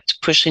I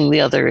kept pushing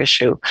the other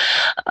issue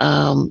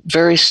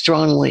very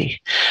strongly.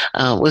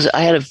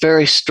 I had a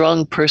very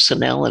strong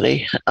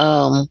personality,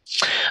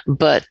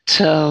 but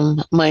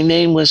my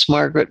name was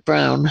Margaret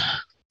Brown.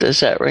 Does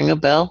that ring a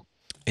bell?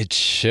 It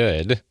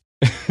should.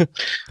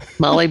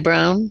 Molly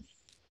Brown?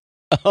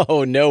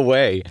 Oh, no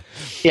way.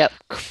 Yep.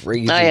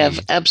 Crazy. I have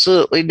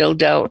absolutely no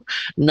doubt.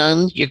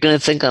 None. You're going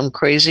to think I'm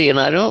crazy, and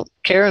I don't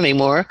care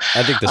anymore.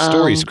 I think the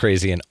story's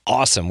crazy and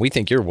awesome. We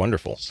think you're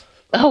wonderful.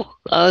 Oh,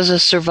 I was a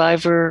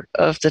survivor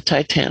of the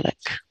Titanic.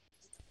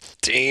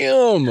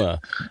 Damn.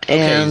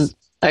 And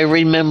I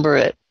remember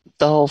it,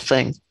 the whole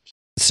thing.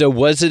 So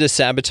was it a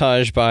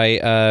sabotage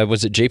by,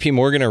 was it JP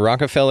Morgan or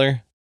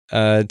Rockefeller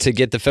to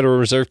get the Federal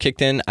Reserve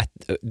kicked in?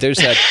 There's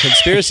that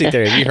conspiracy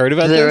theory. Have you heard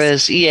about this? There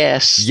is,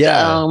 yes.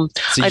 Yeah.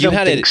 So you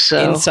had an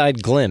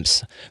inside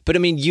glimpse. But I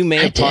mean, you may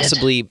have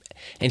possibly,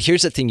 and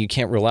here's the thing you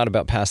can't rule out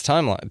about past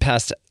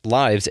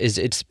lives is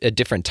it's a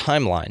different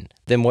timeline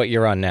than what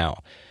you're on now.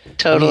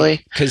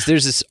 Totally. Because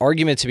there's this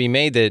argument to be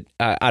made that,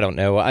 I don't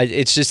know,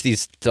 it's just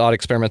these thought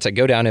experiments that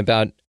go down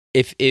about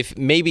if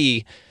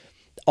maybe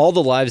all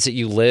the lives that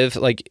you live,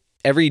 like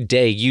every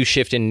day you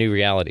shift in new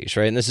realities,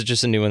 right? And this is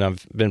just a new one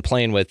I've been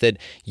playing with, that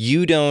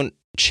you don't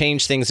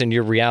change things in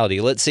your reality.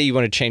 Let's say you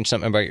want to change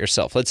something about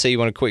yourself. Let's say you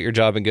want to quit your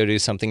job and go do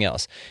something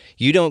else.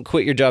 You don't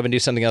quit your job and do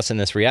something else in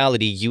this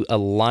reality. You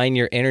align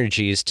your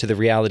energies to the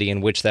reality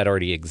in which that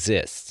already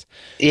exists.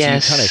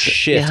 Yes. So you kind of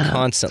shift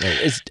constantly.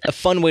 It's a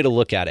fun way to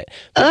look at it.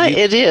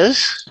 It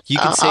is. You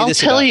can say I'll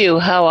tell you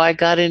how I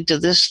got into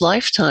this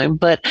lifetime,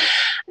 but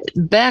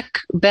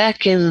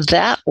back in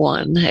that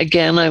one,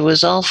 again, I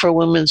was all for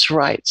women's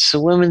rights, a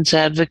women's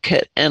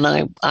advocate, and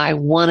I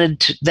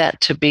wanted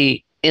that to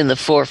be in the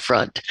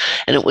forefront,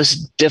 and it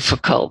was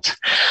difficult.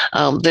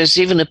 There's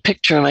even a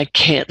picture, and I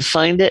can't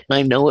find it, and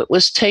I know it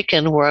was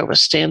taken, where I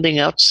was standing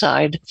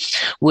outside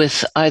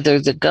with either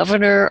the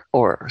governor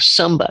or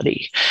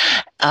somebody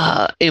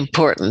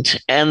important,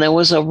 and there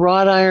was a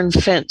wrought iron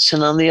fence,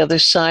 and on the other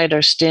side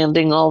are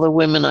standing all the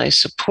women I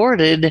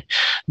supported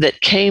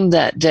that came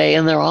that day,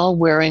 and they're all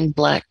wearing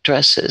black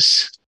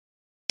dresses.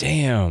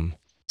 Damn.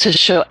 To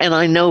show, and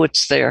I know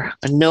it's there.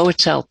 I know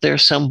it's out there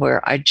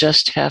somewhere. I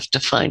just have to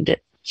find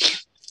it.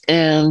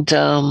 And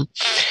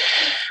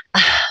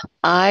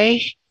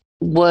I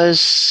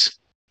was,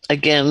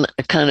 again,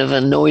 a kind of a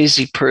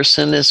noisy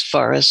person as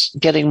far as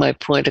getting my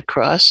point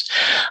across.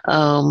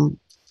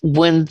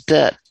 When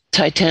the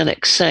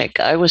Titanic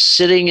sank, I was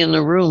sitting in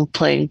a room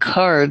playing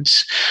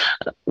cards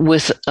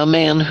with a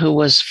man who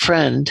was a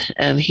friend,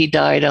 and he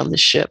died on the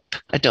ship.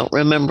 I don't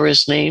remember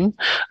his name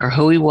or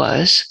who he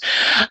was.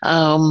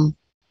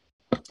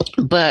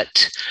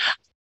 But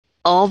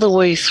all the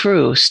way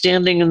through,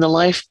 standing in the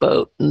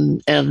lifeboat,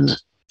 and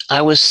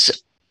I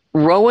was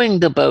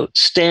rowing the boat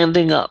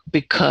standing up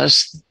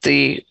because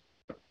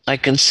I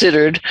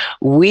considered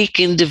weak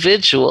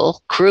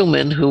individual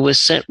crewman who was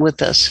sent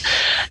with us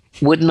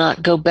would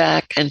not go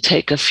back and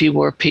take a few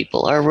more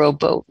people. Our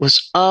rowboat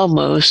was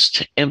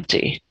almost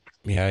empty.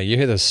 Yeah, you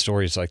hear those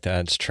stories like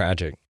that. It's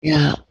tragic.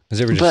 Yeah. Because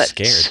they were just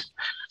scared.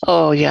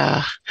 Oh,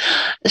 yeah.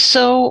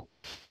 So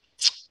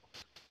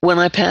when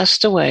I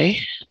passed away,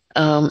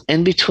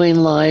 in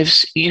between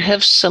lives, you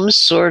have some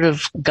sort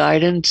of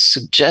guidance,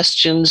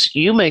 suggestions.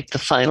 You make the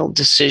final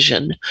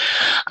decision.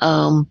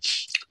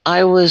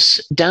 I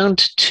was down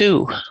to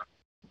 2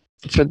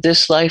 for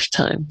this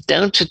lifetime,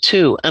 down to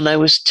 2, and I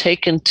was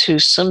taken to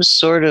some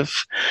sort of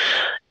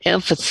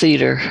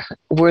amphitheater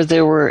where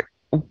there were,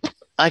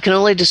 I can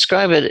only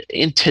describe it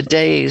in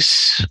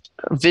today's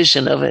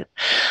vision of it,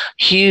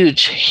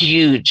 huge,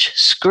 huge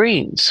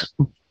screens,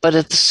 but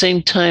at the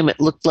same time, it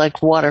looked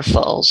like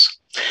waterfalls.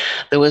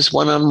 There was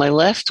one on my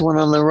left, one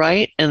on the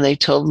right, and they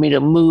told me to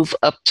move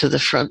up to the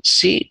front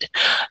seat,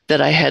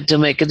 that I had to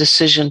make a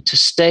decision to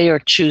stay or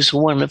choose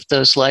one of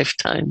those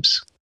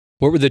lifetimes.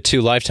 What were the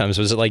 2 lifetimes?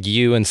 Was it like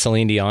you and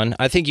Celine Dion?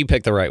 I think you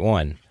picked the right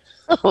one.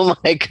 Oh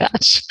my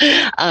gosh.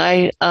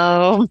 I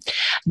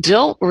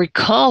don't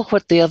recall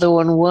what the other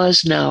one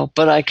was now,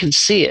 but I can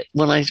see it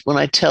when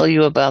I tell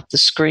you about the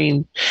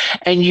screen.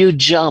 And you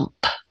jump.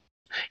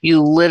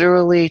 You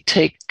literally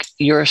take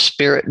your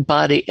spirit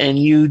body and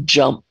you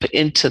jump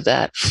into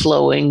that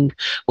flowing,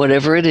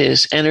 whatever it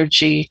is,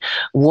 energy,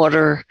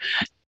 water,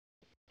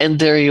 and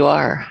there you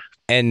are.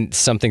 And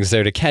something's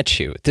there to catch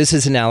you. This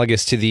is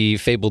analogous to the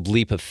fabled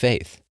leap of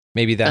faith.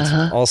 Maybe that's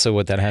also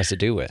what that has to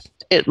do with.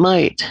 It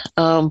might.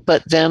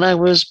 But then I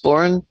was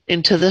born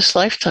into this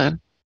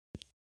lifetime.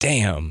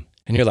 Damn.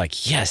 And you're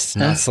like, yes,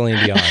 not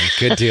Celine Dion.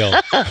 Good deal.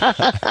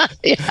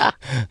 Yeah.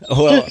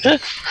 Well,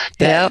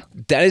 that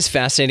is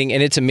fascinating.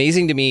 And it's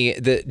amazing to me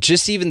that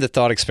just even the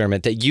thought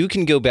experiment that you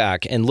can go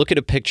back and look at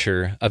a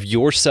picture of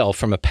yourself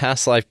from a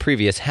past life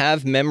previous,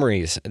 have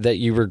memories that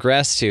you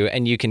regress to,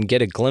 and you can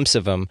get a glimpse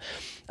of them.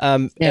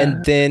 And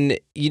then,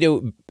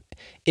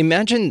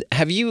 imagine,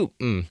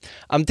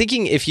 I'm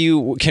thinking if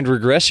you can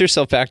regress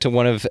yourself back to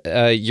one of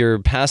your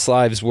past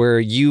lives where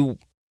you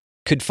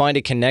could find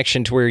a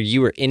connection to where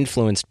you were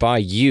influenced by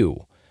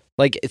you.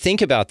 Like,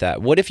 think about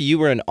that. What if you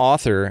were an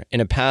author in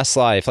a past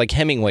life, like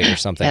Hemingway or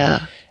something,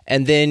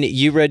 and then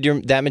you read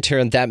that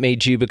material and that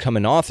made you become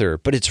an author,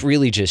 but it's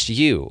really just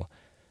you?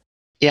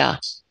 Yeah.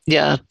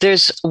 Yeah.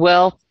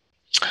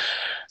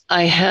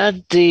 I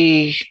had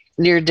the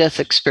near-death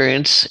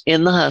experience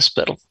in the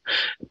hospital,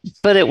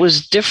 but it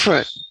was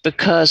different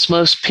because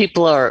most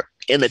people are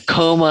in a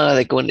coma,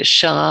 they go into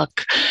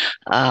shock,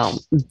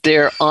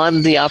 they're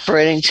on the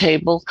operating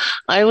table.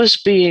 I was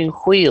being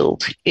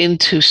wheeled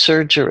into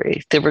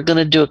surgery. They were going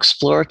to do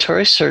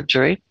exploratory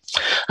surgery.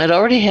 I'd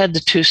already had the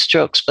 2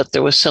 strokes, but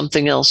there was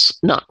something else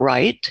not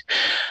right.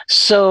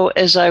 So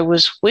as I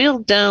was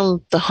wheeled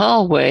down the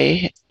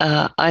hallway,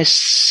 I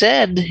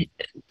said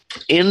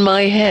in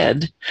my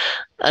head,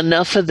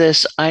 enough of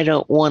this, I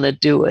don't want to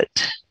do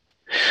it.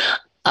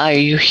 Are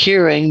you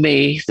hearing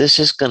me? This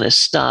is going to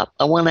stop.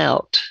 I want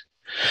out.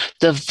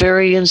 The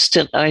very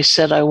instant I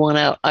said I want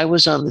out, I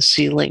was on the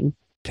ceiling.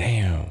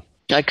 Damn.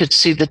 I could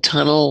see the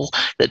tunnel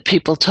that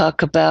people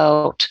talk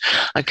about.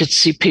 I could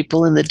see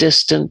people in the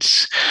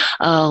distance.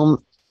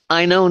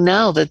 I know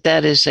now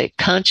that is a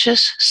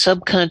conscious,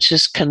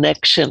 subconscious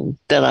connection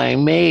that I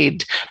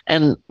made,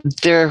 and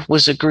there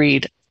was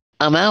agreed,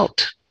 I'm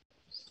out.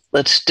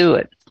 Let's do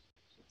it.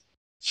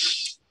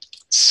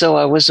 So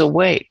I was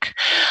awake.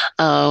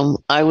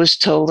 I was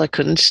told I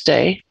couldn't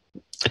stay.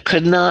 I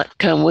could not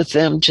come with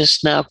them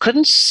just now.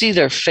 Couldn't see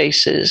their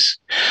faces,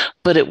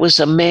 but it was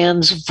a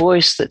man's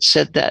voice that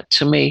said that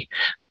to me.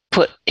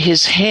 Put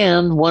his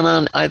hand, one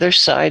on either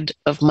side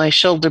of my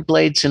shoulder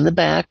blades in the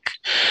back,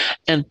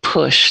 and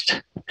pushed.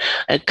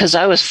 Because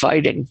I was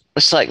fighting.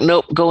 It's like,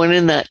 nope, going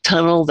in that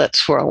tunnel,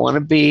 that's where I want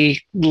to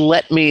be.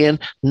 Let me in.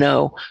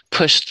 No,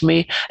 pushed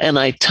me. And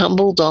I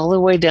tumbled all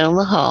the way down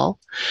the hall,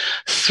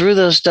 through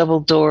those double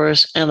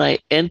doors, and I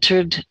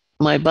entered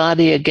my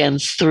body again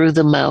through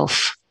the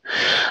mouth.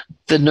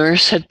 The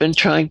nurse had been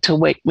trying to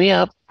wake me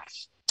up.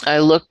 I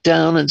looked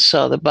down and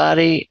saw the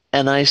body,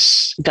 and I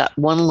got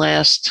one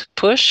last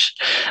push,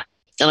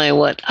 and I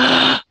went,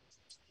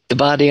 the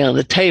body on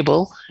the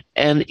table,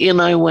 and in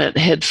I went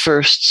head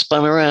first,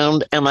 spun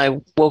around, and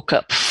I woke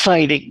up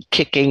fighting,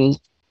 kicking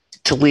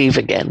to leave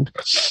again.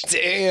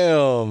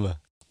 Damn.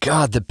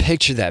 God, the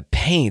picture that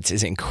paints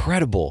is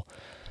incredible.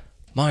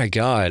 My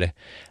God.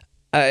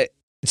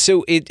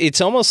 So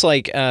it's almost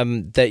like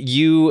that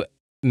you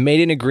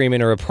made an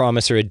agreement or a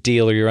promise or a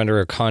deal, or you're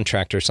under a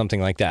contract or something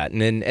like that. And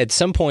then at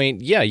some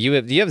point, you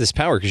have this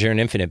power because you're an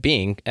infinite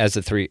being, as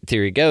the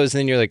theory goes. And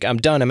then you're like, I'm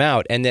done, I'm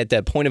out. And at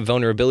that point of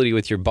vulnerability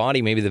with your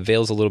body, maybe the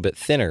veil's a little bit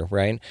thinner,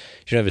 right? You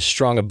don't have as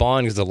strong a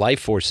bond because the life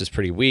force is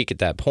pretty weak at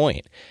that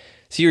point.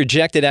 So you're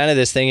ejected out of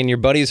this thing, and your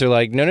buddies are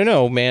like,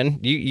 no, man,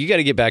 you got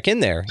to get back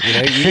in there. You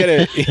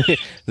got to,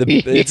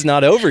 it's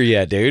not over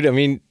yet, dude. I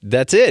mean,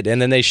 that's it.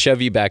 And then they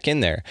shove you back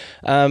in there.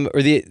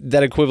 Or that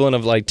equivalent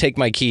of like, take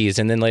my keys.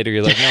 And then later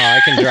you're like, no,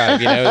 I can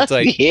drive. It's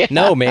like,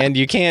 no, man,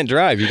 you can't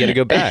drive. You got to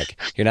go back.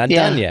 You're not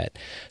done yet.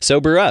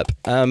 Sober up.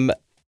 Well,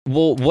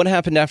 what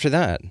happened after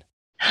that?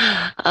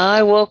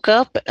 I woke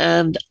up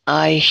and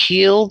I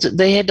healed.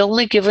 They had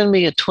only given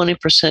me a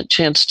 20%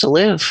 chance to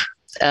live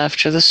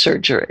after the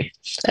surgery,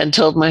 and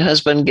told my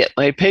husband, get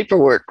my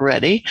paperwork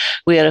ready.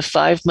 We had a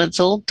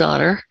 5-month-old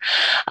daughter,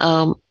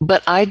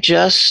 but I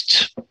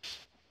just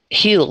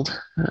healed.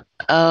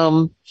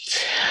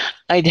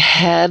 I'd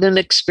had an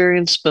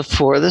experience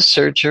before the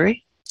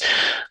surgery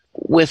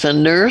with a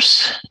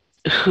nurse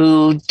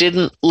who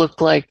didn't look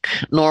like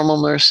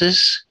normal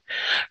nurses.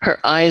 Her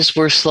eyes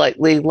were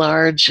slightly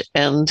large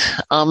and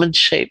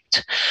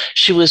almond-shaped.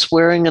 She was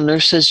wearing a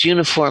nurse's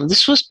uniform.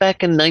 This was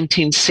back in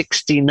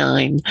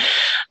 1969,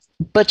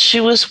 but she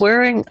was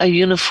wearing a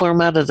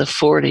uniform out of the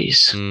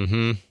 40s.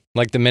 Mm-hmm.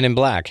 Like the Men in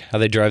Black, how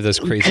they drive those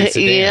crazy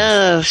sedans.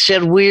 Yeah, she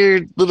had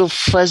weird little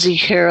fuzzy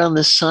hair on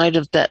the side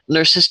of that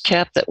nurse's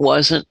cap that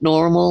wasn't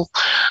normal.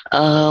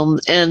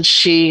 And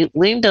she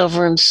leaned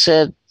over and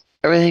said,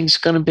 everything's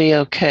going to be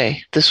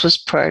okay. This was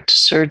prior to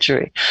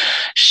surgery.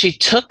 She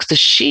took the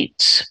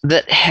sheets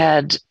that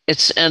had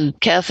and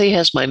Kathy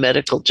has my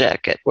medical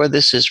jacket where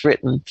this is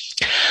written.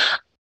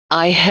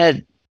 I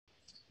had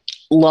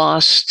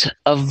lost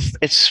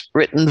it's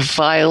written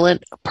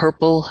violent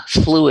purple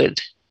fluid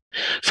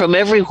from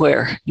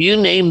everywhere. You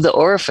name the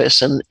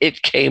orifice and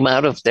it came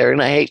out of there.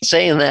 And I hate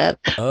saying that,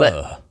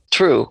 but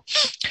true.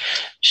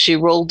 She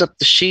rolled up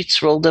the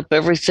sheets, rolled up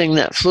everything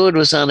that fluid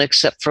was on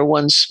except for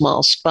one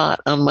small spot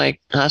on my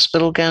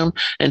hospital gown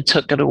and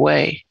took it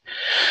away.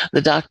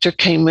 The doctor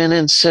came in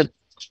and said,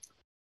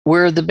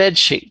 where are the bed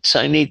sheets?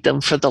 I need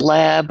them for the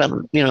lab.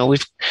 And,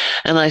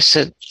 and I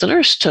said, the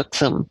nurse took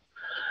them.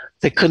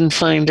 They couldn't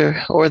find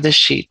her or the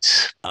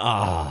sheets.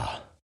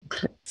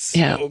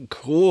 So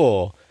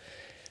cool.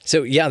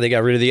 So yeah, they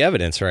got rid of the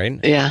evidence, right?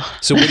 Yeah.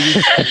 So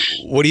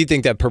what do you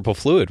think that purple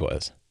fluid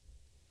was?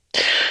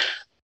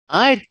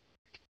 I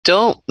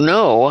don't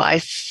know. I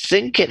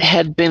think it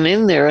had been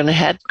in there and it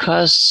had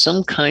caused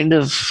some kind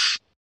of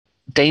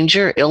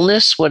danger,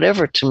 illness,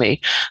 whatever to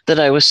me that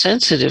I was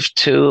sensitive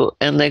to,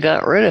 and they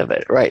got rid of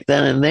it right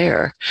then and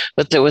there.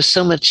 But there was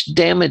so much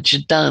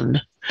damage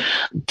done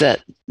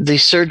that the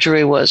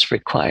surgery was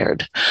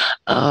required.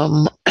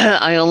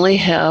 I only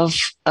have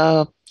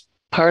a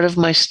part of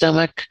my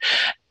stomach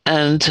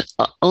and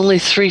only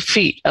 3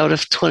 feet out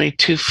of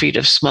 22 feet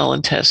of small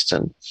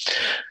intestine.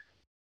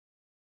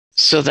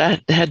 So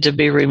that had to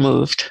be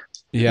removed.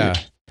 Yeah.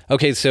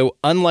 Okay, so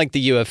unlike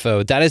the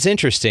UFO, that is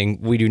interesting.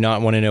 We do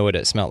not want to know what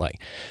it smelled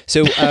like.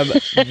 So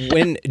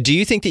do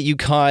you think that you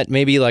caught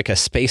maybe like a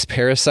space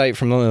parasite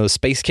from one of those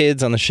space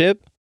kids on the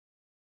ship?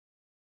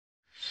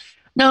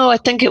 No, I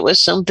think it was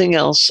something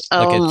else.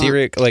 Like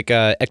etheric, like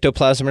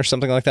ectoplasm or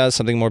something like that?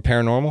 Something more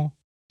paranormal?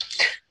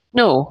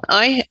 No,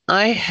 I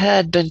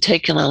had been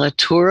taken on a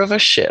tour of a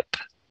ship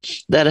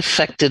that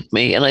affected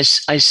me, and I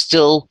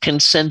still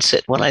can sense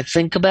it when I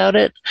think about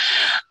it.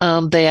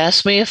 They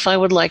asked me if I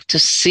would like to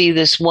see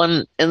this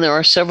one, and there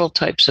are several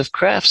types of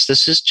crafts.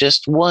 This is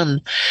just one.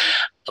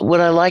 Would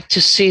I like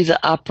to see the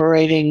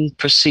operating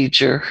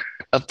procedure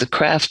of the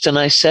craft? And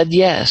I said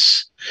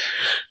yes.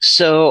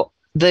 So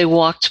they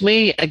walked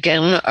me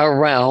again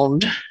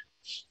around,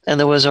 and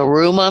there was a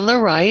room on the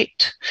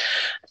right,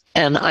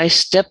 and I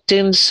stepped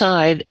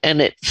inside,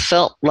 and it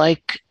felt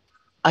like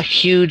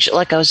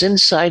like I was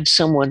inside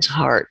someone's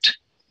heart.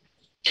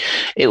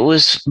 It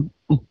was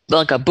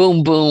like a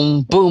boom,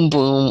 boom, boom,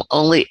 boom,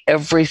 only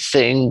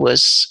everything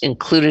was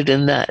included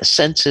in that: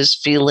 senses,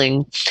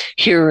 feeling,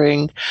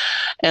 hearing,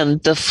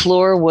 and the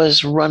floor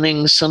was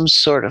running some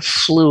sort of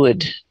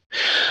fluid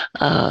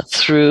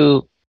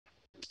through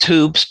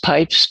tubes,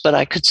 pipes, but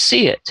I could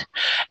see it.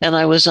 And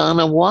I was on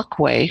a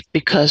walkway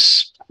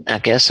because I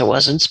guess I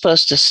wasn't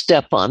supposed to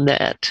step on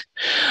that.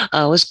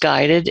 I was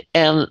guided,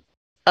 and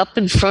up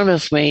in front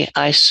of me,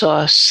 I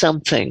saw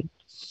something,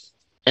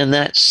 and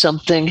that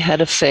something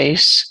had a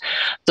face.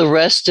 The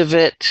rest of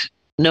it,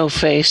 no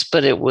face,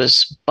 but it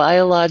was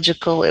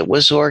biological, it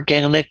was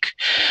organic,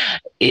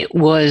 it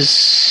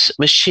was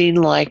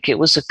machine-like, it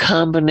was a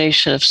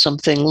combination of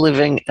something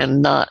living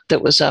and not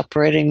that was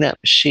operating that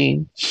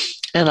machine.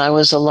 And I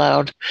was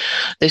allowed,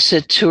 they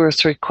said 2 or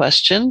 3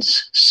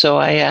 questions. So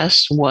I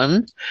asked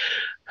one,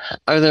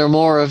 are there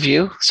more of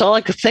you? It's all I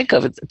could think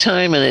of at the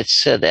time. And it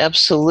said,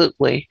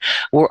 absolutely.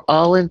 We're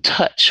all in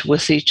touch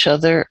with each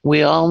other.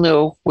 We all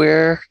know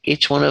where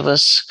each one of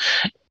us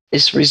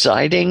is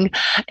residing,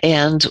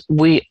 and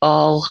we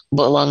all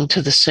belong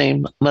to the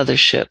same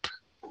mothership.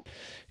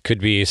 Could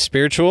be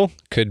spiritual,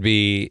 could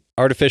be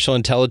artificial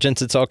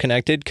intelligence, it's all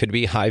connected, could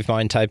be hive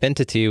mind type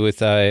entity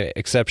with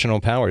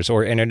exceptional powers,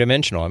 or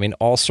interdimensional. I mean,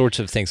 all sorts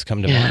of things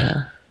come to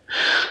mind.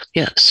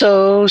 Yeah.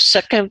 So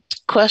second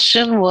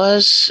question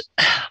was,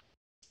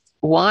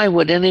 why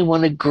would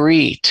anyone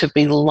agree to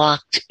be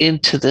locked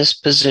into this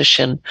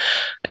position?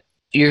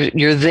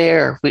 You're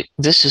there.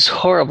 This is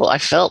horrible. I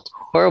felt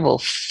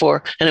horrible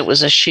and it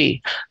was a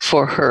she,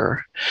 for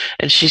her.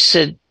 And she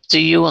said, do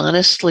you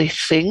honestly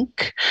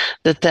think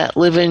that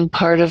living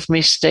part of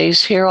me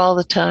stays here all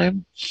the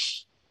time?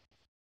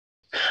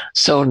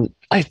 So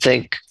I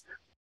think,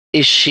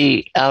 is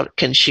she out?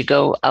 Can she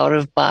go out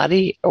of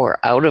body or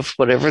out of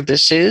whatever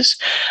this is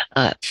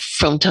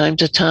from time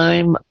to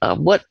time?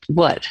 What?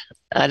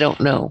 I don't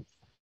know.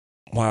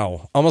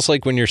 Wow. Almost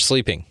like when you're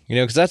sleeping,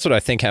 because that's what I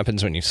think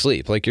happens when you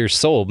sleep. Like your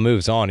soul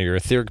moves on, or your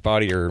etheric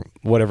body or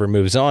whatever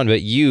moves on,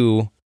 but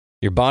your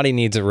body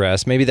needs a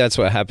rest. Maybe that's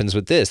what happens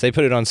with this. They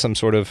put it on some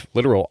sort of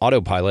literal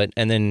autopilot,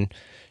 and then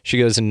she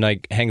goes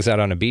and hangs out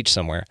on a beach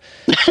somewhere.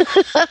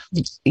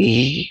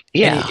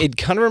 Yeah. And it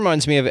kind of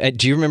reminds me of,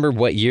 do you remember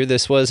what year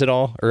this was at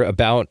all, or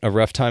about a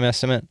rough time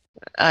estimate?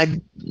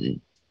 I'm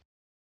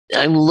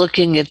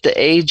looking at the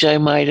age I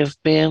might have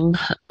been,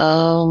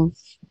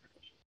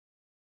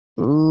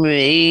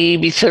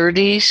 maybe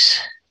 30s.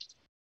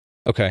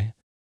 Okay.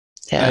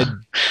 Yeah.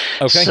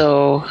 Okay.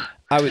 So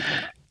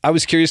I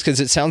was curious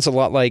because it sounds a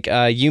lot like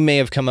you may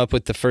have come up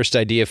with the first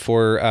idea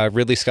for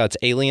Ridley Scott's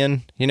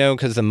Alien,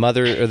 because the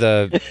mother or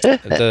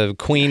the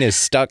queen is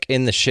stuck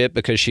in the ship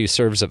because she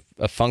serves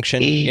a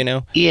function,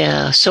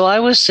 Yeah. So I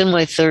was in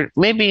my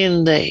maybe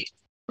in the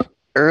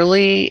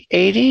early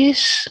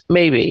 80s,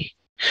 maybe.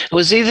 It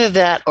was either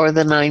that or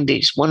the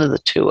 90s, one of the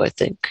two, I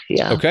think.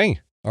 Yeah. Okay.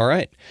 All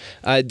right.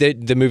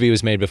 The movie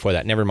was made before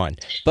that. Never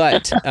mind.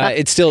 But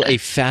it's still a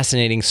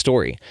fascinating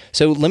story.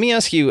 So let me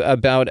ask you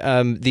about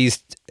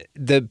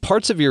the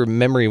parts of your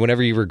memory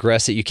whenever you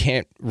regress that you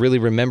can't really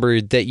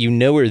remember that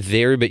are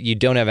there, but you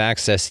don't have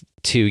access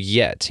to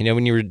yet.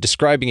 When you were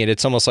describing it,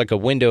 it's almost like a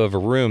window of a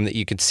room that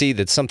you could see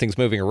that something's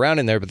moving around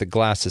in there, but the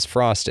glass is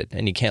frosted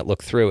and you can't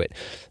look through it.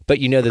 But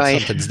you know that Right.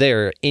 something's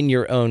there in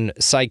your own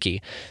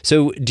psyche.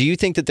 So do you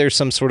think that there's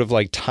some sort of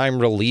like time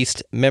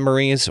released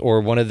memories or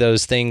one of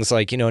those things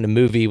like, in a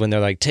movie when they're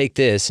like, take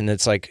this, and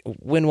it's like,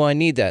 when will I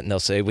need that? And they'll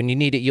say, when you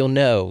need it, you'll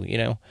know,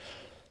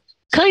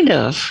 Kind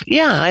of.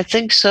 Yeah, I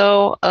think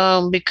so.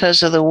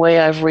 Because of the way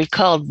I've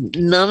recalled,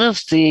 none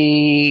of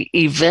the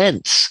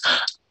events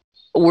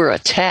were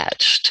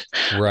attached.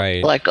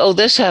 Right. Like, oh,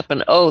 this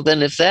happened. Oh,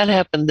 then if that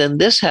happened, then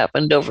this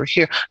happened over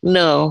here.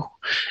 No,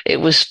 it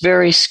was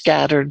very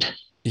scattered.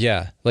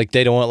 Yeah, like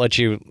they don't want to let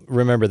you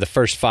remember the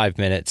first 5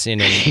 minutes and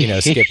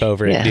then, skip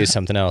over it and do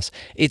something else.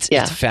 It's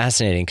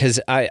fascinating because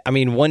I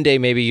mean, one day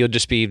maybe you'll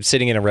just be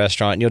sitting in a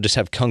restaurant and you'll just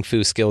have kung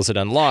fu skills at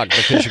unlock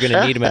because you're going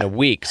to need them in a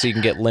week so you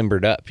can get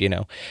limbered up.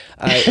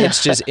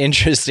 It's just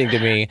interesting to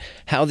me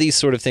how these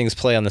sort of things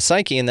play on the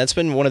psyche, and that's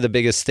been one of the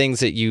biggest things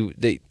that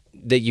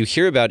you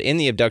hear about in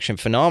the abduction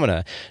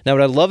phenomena. Now,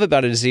 what I love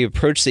about it is the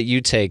approach that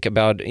you take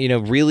about,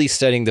 really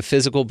studying the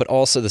physical, but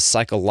also the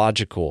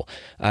psychological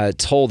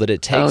toll that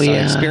it takes on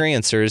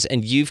experiencers.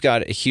 And you've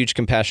got a huge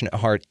compassionate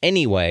heart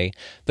anyway,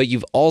 but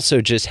you've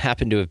also just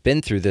happened to have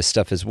been through this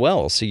stuff as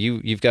well. So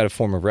you've got a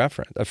frame of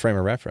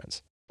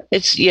reference.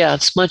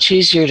 It's much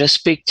easier to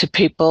speak to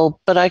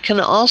people, but I can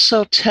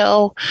also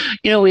tell,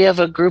 we have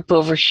a group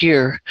over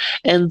here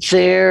and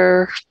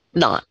they're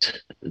not.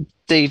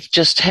 They've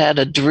just had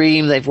a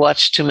dream. They've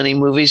watched too many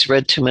movies,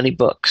 read too many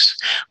books.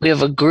 We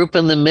have a group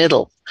in the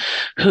middle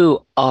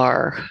who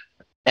are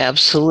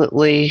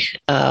absolutely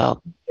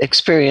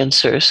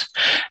experiencers.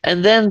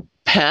 And then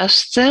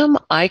past them,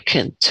 I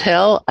can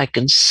tell, I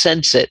can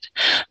sense it.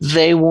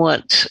 They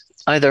want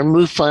either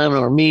MUFON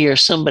or me or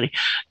somebody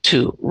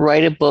to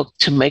write a book,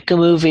 to make a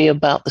movie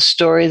about the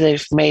story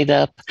they've made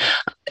up,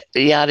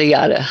 yada,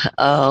 yada.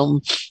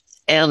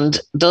 And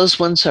those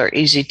ones are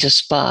easy to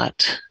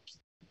spot.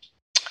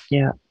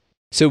 Yeah.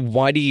 So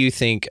why do you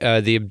think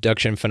the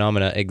abduction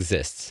phenomena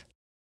exists?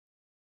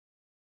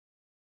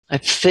 I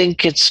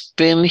think it's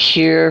been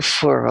here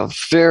for a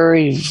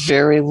very,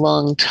 very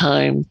long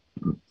time,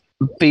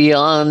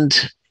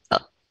 beyond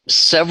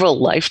several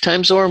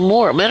lifetimes or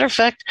more. Matter of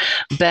fact,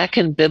 back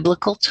in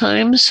biblical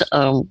times,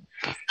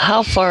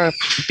 how far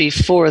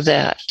before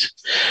that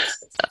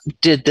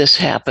did this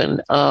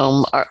happen?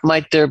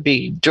 Might there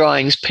be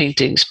drawings,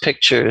 paintings,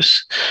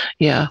 pictures?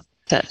 Yeah,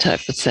 that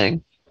type of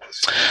thing.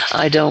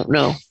 I don't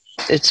know.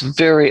 It's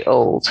very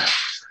old.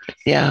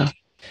 Yeah.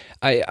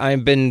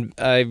 I've been,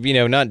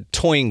 not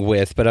toying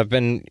with, but I've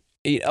been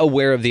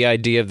aware of the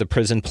idea of the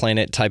prison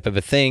planet type of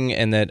a thing,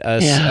 and that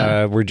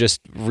us we're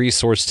just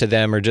resource to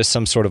them, or just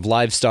some sort of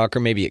livestock,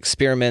 or maybe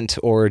experiment,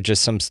 or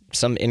just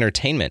some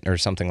entertainment or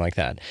something like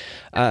that.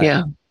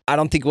 I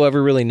don't think we'll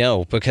ever really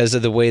know because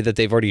of the way that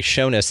they've already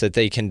shown us that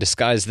they can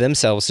disguise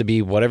themselves to be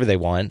whatever they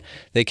want.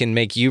 They can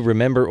make you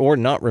remember or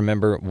not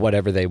remember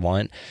whatever they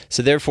want.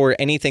 So therefore,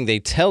 anything they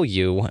tell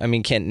you,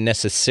 can't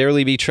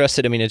necessarily be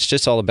trusted. It's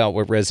just all about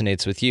what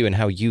resonates with you and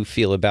how you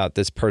feel about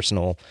this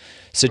personal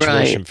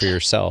situation for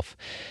yourself.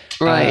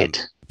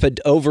 Right. But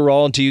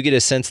overall, do you get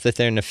a sense that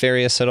they're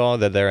nefarious at all,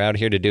 that they're out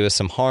here to do us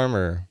some harm,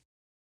 or?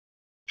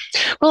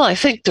 Well, I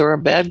think there are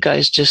bad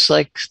guys just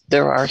like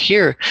there are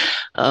here.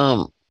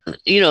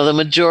 The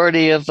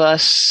majority of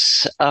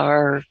us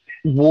are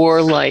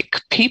warlike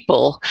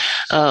people.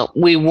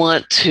 We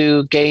want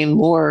to gain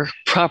more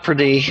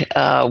property.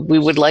 We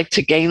would like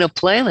to gain a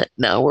planet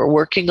now. We're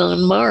working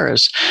on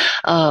Mars.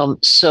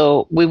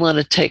 So we want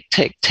to take.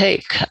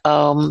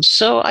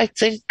 So I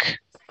think,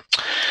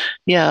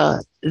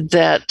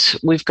 that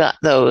we've got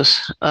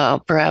those,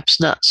 perhaps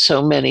not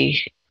so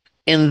many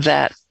in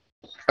that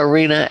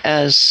arena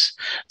as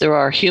there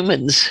are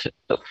humans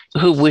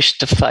who wish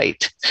to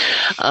fight,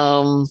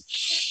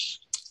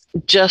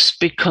 just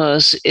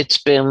because it's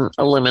been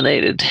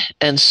eliminated,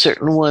 and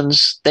certain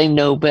ones, they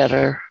know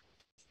better.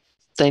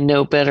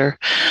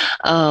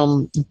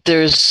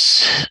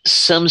 There's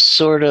some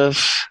sort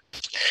of,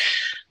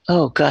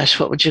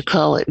 what would you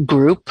call it,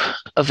 group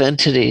of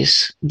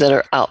entities that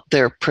are out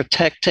there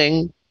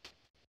protecting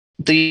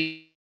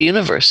the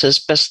universe as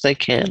best they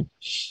can.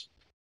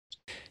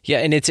 Yeah,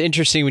 and it's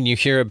interesting when you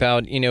hear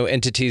about,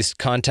 entities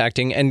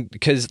contacting, and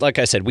because, like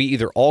I said, we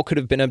either all could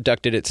have been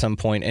abducted at some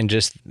point and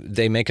just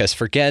they make us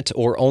forget,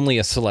 or only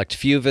a select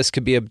few of us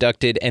could be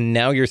abducted, and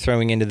now you're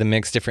throwing into the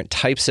mix different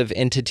types of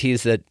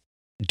entities that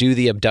do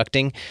the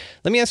abducting.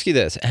 Let me ask you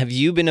this. Have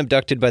you been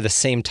abducted by the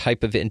same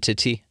type of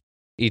entity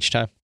each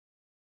time?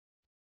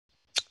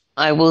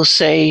 I will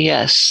say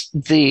yes.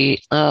 The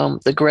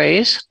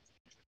Greys,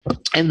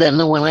 and then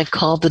the one I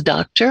call the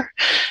Doctor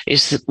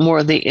is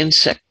more the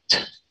insect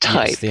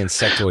type. Yes, the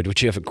insectoid,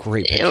 which you have a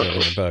great picture of in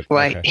the book.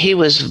 Right. Okay. He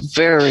was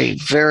very,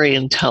 very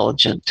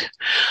intelligent.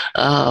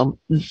 No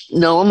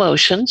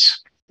emotions.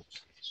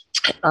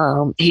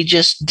 He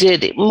just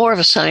did, more of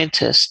a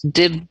scientist,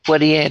 did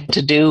what he had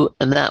to do,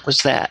 and that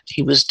was that.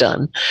 He was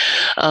done.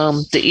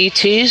 The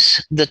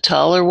ETs, the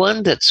taller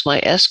one, that's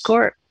my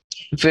escort,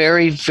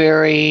 very,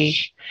 very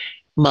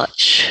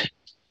much,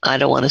 I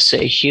don't want to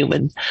say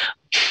human,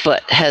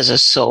 but has a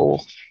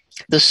soul.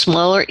 The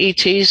smaller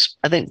ETs,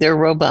 I think they're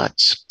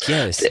robots.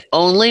 Yes. They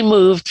only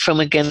moved from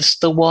against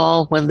the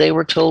wall when they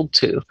were told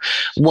to,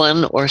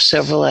 one or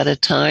several at a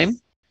time.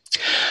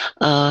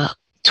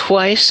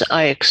 Twice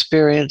I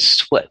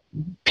experienced what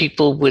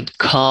people would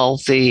call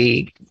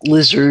the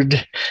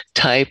lizard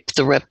type,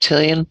 the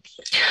reptilian.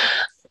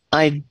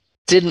 I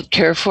didn't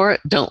care for it,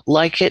 don't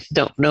like it,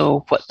 don't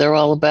know what they're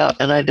all about,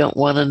 and I don't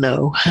want to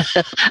know.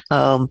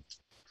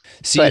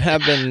 So you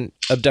have been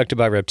abducted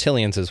by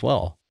reptilians as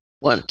well?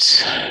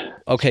 Once.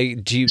 Okay.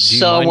 Do you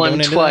Saw mind one going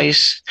into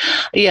twice.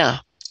 Yeah,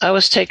 I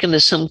was taken to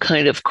some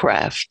kind of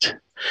craft,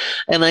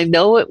 and I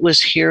know it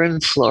was here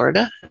in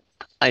Florida.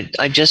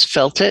 I just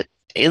felt it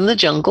in the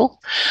jungle,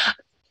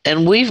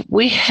 and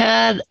we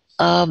had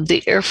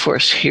the Air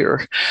Force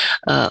here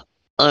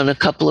on a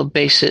couple of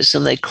bases,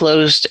 and they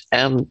closed.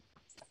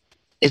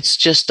 It's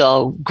just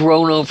all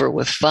grown over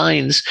with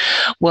vines.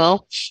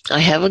 Well, I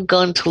haven't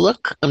gone to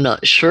look. I'm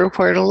not sure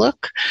where to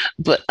look,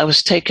 but I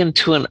was taken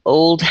to an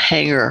old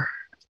hangar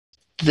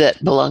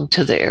that belonged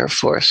to the Air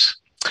Force.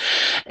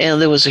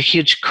 And there was a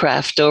huge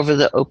craft over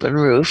the open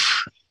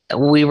roof.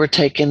 We were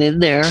taken in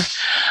there,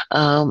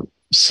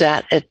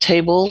 sat at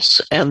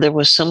tables, and there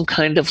was some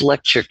kind of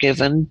lecture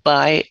given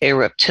by a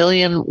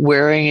reptilian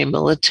wearing a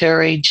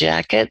military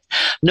jacket,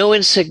 no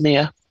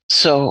insignia.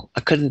 So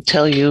I couldn't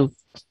tell you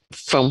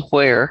from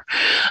where,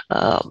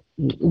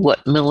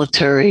 what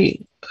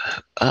military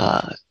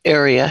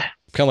area.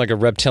 Kind of like a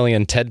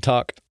reptilian TED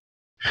Talk?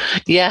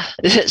 Yeah,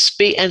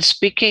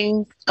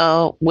 speaking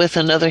with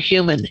another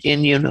human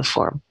in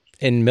uniform.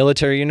 In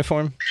military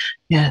uniform?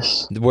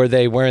 Yes. Were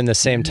they wearing the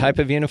same type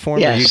of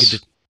uniform? Yes. Or you could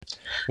just,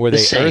 were they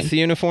same. Earth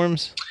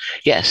uniforms?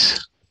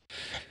 Yes.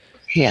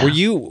 Yeah. Were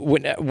you,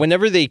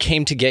 whenever they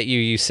came to get you,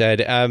 you said,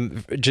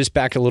 just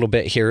back a little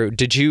bit here,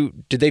 did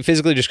they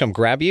physically just come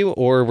grab you,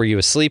 or were you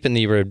asleep and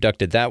you were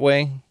abducted that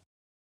way?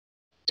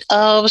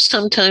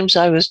 Sometimes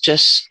I was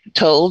just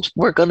told,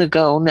 we're going to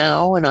go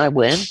now, and I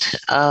went.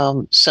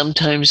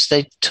 Sometimes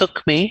they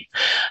took me,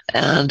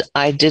 and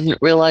I didn't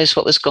realize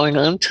what was going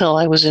on until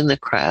I was in the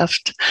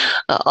craft.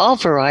 All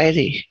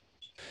variety.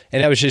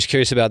 And I was just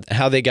curious about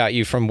how they got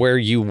you from where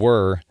you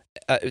were,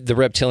 the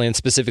reptilian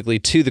specifically,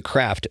 to the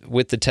craft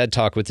with the TED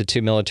Talk with the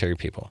two military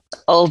people.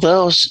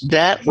 Although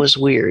that was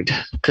weird,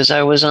 because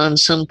I was on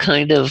some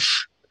kind of,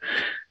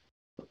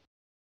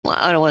 well,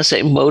 I don't want to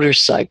say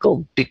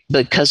motorcycle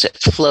because it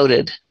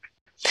floated.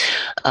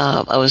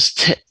 I was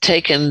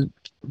taken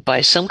by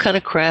some kind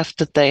of craft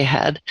that they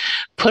had,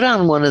 put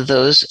on one of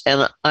those,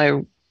 and I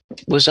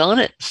was on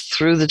it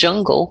through the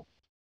jungle.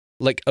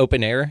 Like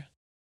open air?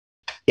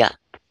 Yeah.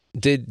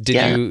 Did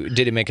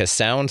it make a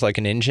sound like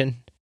an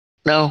engine?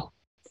 No,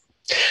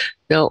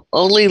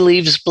 only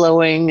leaves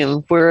blowing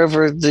and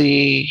wherever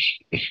the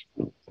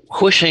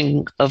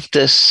whooshing of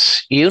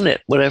this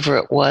unit, whatever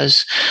it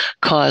was,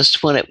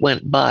 caused when it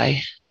went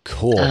by.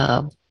 Cool.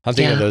 I'm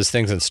thinking of those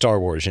things in Star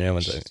Wars, when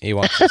the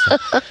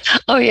Ewoks.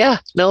 Oh yeah,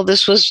 no,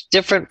 this was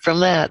different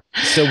from that.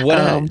 So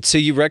what? So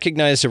you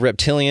recognized a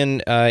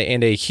reptilian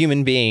and a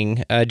human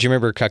being. Do you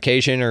remember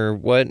Caucasian or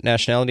what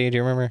nationality? Do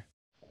you remember?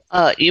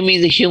 You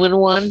mean the human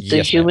one? The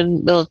Yes,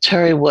 human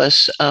military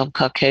was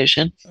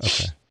Caucasian.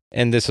 Okay.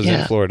 And this was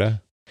in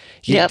Florida.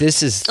 Yeah,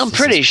 I'm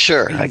pretty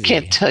sure. crazy. I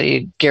can't tell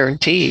you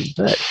guaranteed,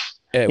 but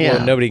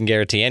well, nobody can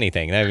guarantee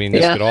anything. I mean,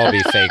 this could all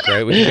be fake,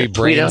 right? We could be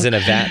brains in a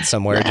vat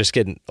somewhere, just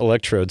getting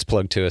electrodes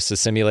plugged to us to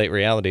simulate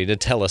reality to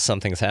tell us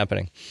something's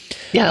happening.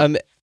 Yeah.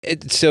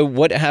 So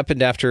what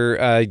happened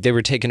after they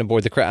were taken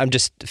aboard the craft? I'm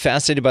just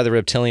fascinated by the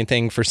reptilian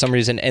thing for some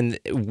reason, and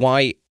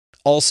why.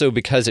 Also,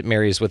 because it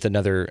marries with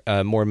another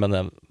more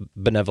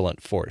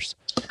benevolent force.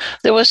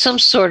 There was some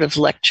sort of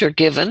lecture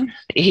given.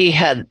 He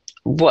had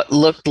what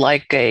looked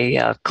like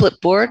a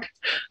clipboard,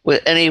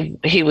 and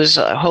he was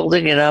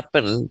holding it up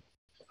and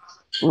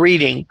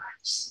reading.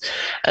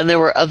 And there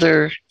were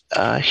other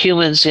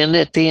humans in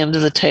at the end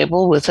of the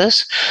table with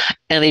us,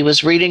 and he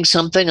was reading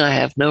something. I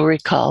have no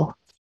recall.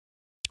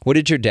 What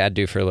did your dad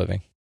do for a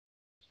living?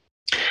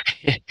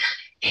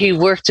 He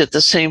worked at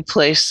the same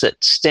place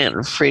that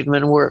Stanton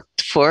Friedman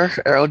worked for,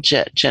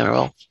 Aerojet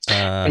General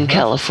in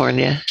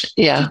California.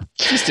 Yeah.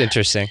 Just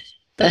interesting.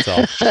 That's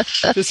all.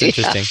 Just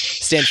interesting.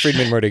 Stan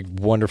Friedman wrote a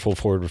wonderful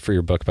foreword for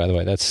your book, by the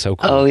way. That's so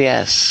cool. Oh,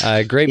 yes.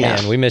 Great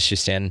man. We miss you,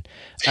 Stan.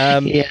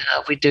 Yeah,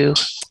 we do.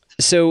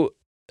 So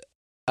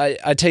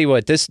I tell you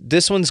what,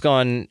 this one's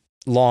gone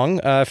long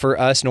for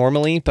us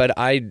normally, but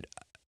I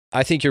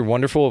think you're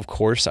wonderful, of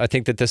course. I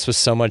think that this was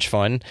so much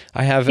fun.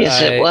 I have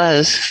it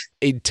was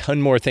a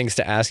ton more things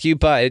to ask you,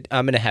 but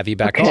I'm going to have you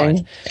back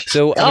on.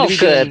 So I'm going to be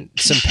doing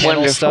some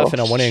panel stuff,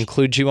 and I want to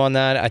include you on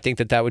that. I think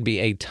that would be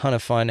a ton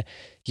of fun.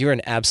 You're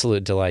an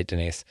absolute delight,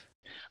 Denise.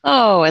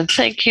 Oh, and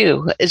thank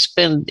you. It's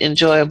been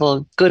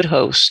enjoyable. Good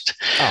host.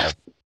 Oh,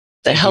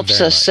 that helps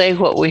us say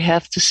what we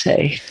have to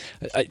say.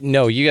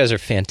 No, you guys are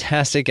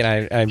fantastic,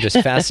 and I'm just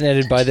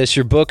fascinated by this.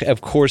 Your book, of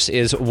course,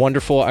 is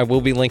wonderful. I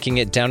will be linking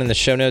it down in the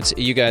show notes.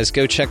 You guys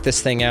go check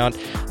this thing out.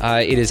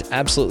 It is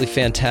absolutely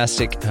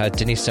fantastic.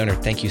 Denise Stoner,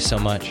 thank you so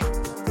much.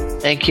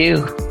 Thank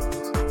you.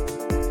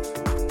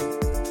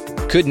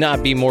 Could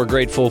not be more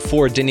grateful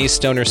for Denise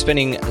Stoner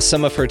spending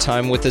some of her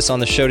time with us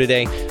on the show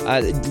today.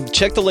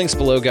 Check the links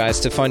below, guys,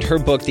 to find her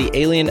book, The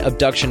Alien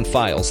Abduction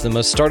Files, the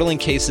most startling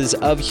cases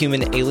of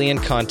human-alien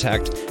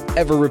contact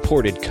ever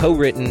reported,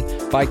 co-written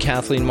by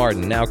Kathleen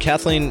Marden. Now,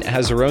 Kathleen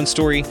has her own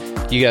story.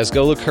 You guys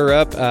go look her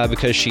up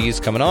because she's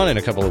coming on in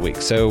a couple of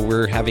weeks. So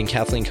we're having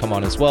Kathleen come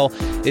on as well.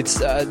 It's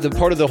the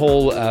part of the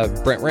whole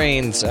Brent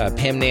Rains,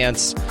 Pam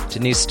Nance,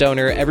 Denise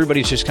Stoner.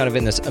 Everybody's just kind of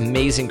in this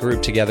amazing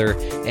group together,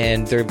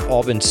 and they've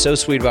all been so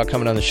sweet about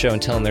coming on the show and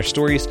telling their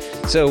stories.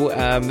 So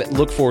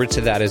look forward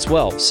to that as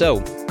well. So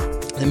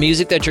the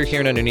music that you're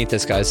hearing underneath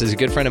this, guys, is a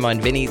good friend of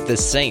mine, Vinny the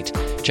Saint.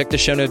 Check the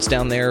show notes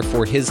down there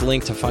for his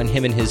link to find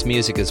him and his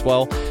music as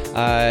well.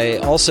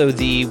 Also,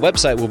 the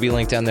website will be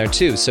linked down there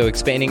too. So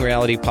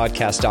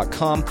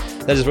expandingrealitypodcast.com.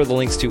 That is where the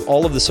links to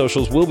all of the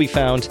socials will be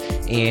found,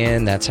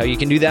 and that's how you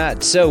can do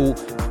that. So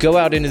go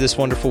out into this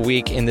wonderful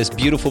week in this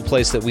beautiful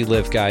place that we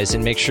live, guys,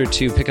 and make sure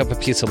to pick up a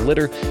piece of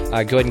litter. Go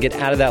ahead and get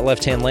out of that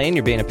left-hand lane.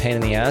 You're being a pain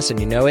in the ass, and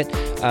you know it.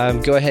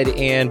 Go ahead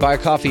and buy a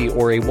coffee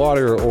or a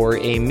water or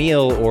a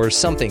meal or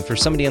something for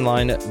somebody in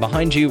line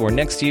behind you or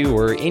next to you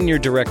or in your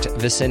direct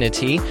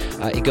vicinity.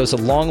 It goes a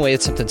long way.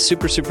 It's something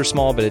super, super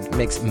small, but it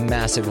makes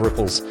massive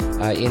ripples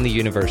in the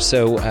universe.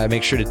 So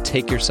make sure to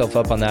take yourself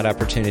up on that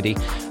opportunity,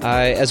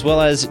 as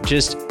well as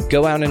just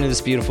go out into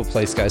this beautiful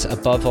place, guys,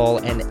 above all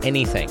and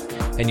anything.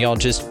 And y'all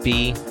just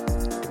be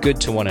good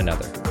to one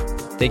another.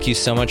 Thank you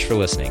so much for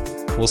listening.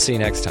 We'll see you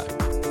next time.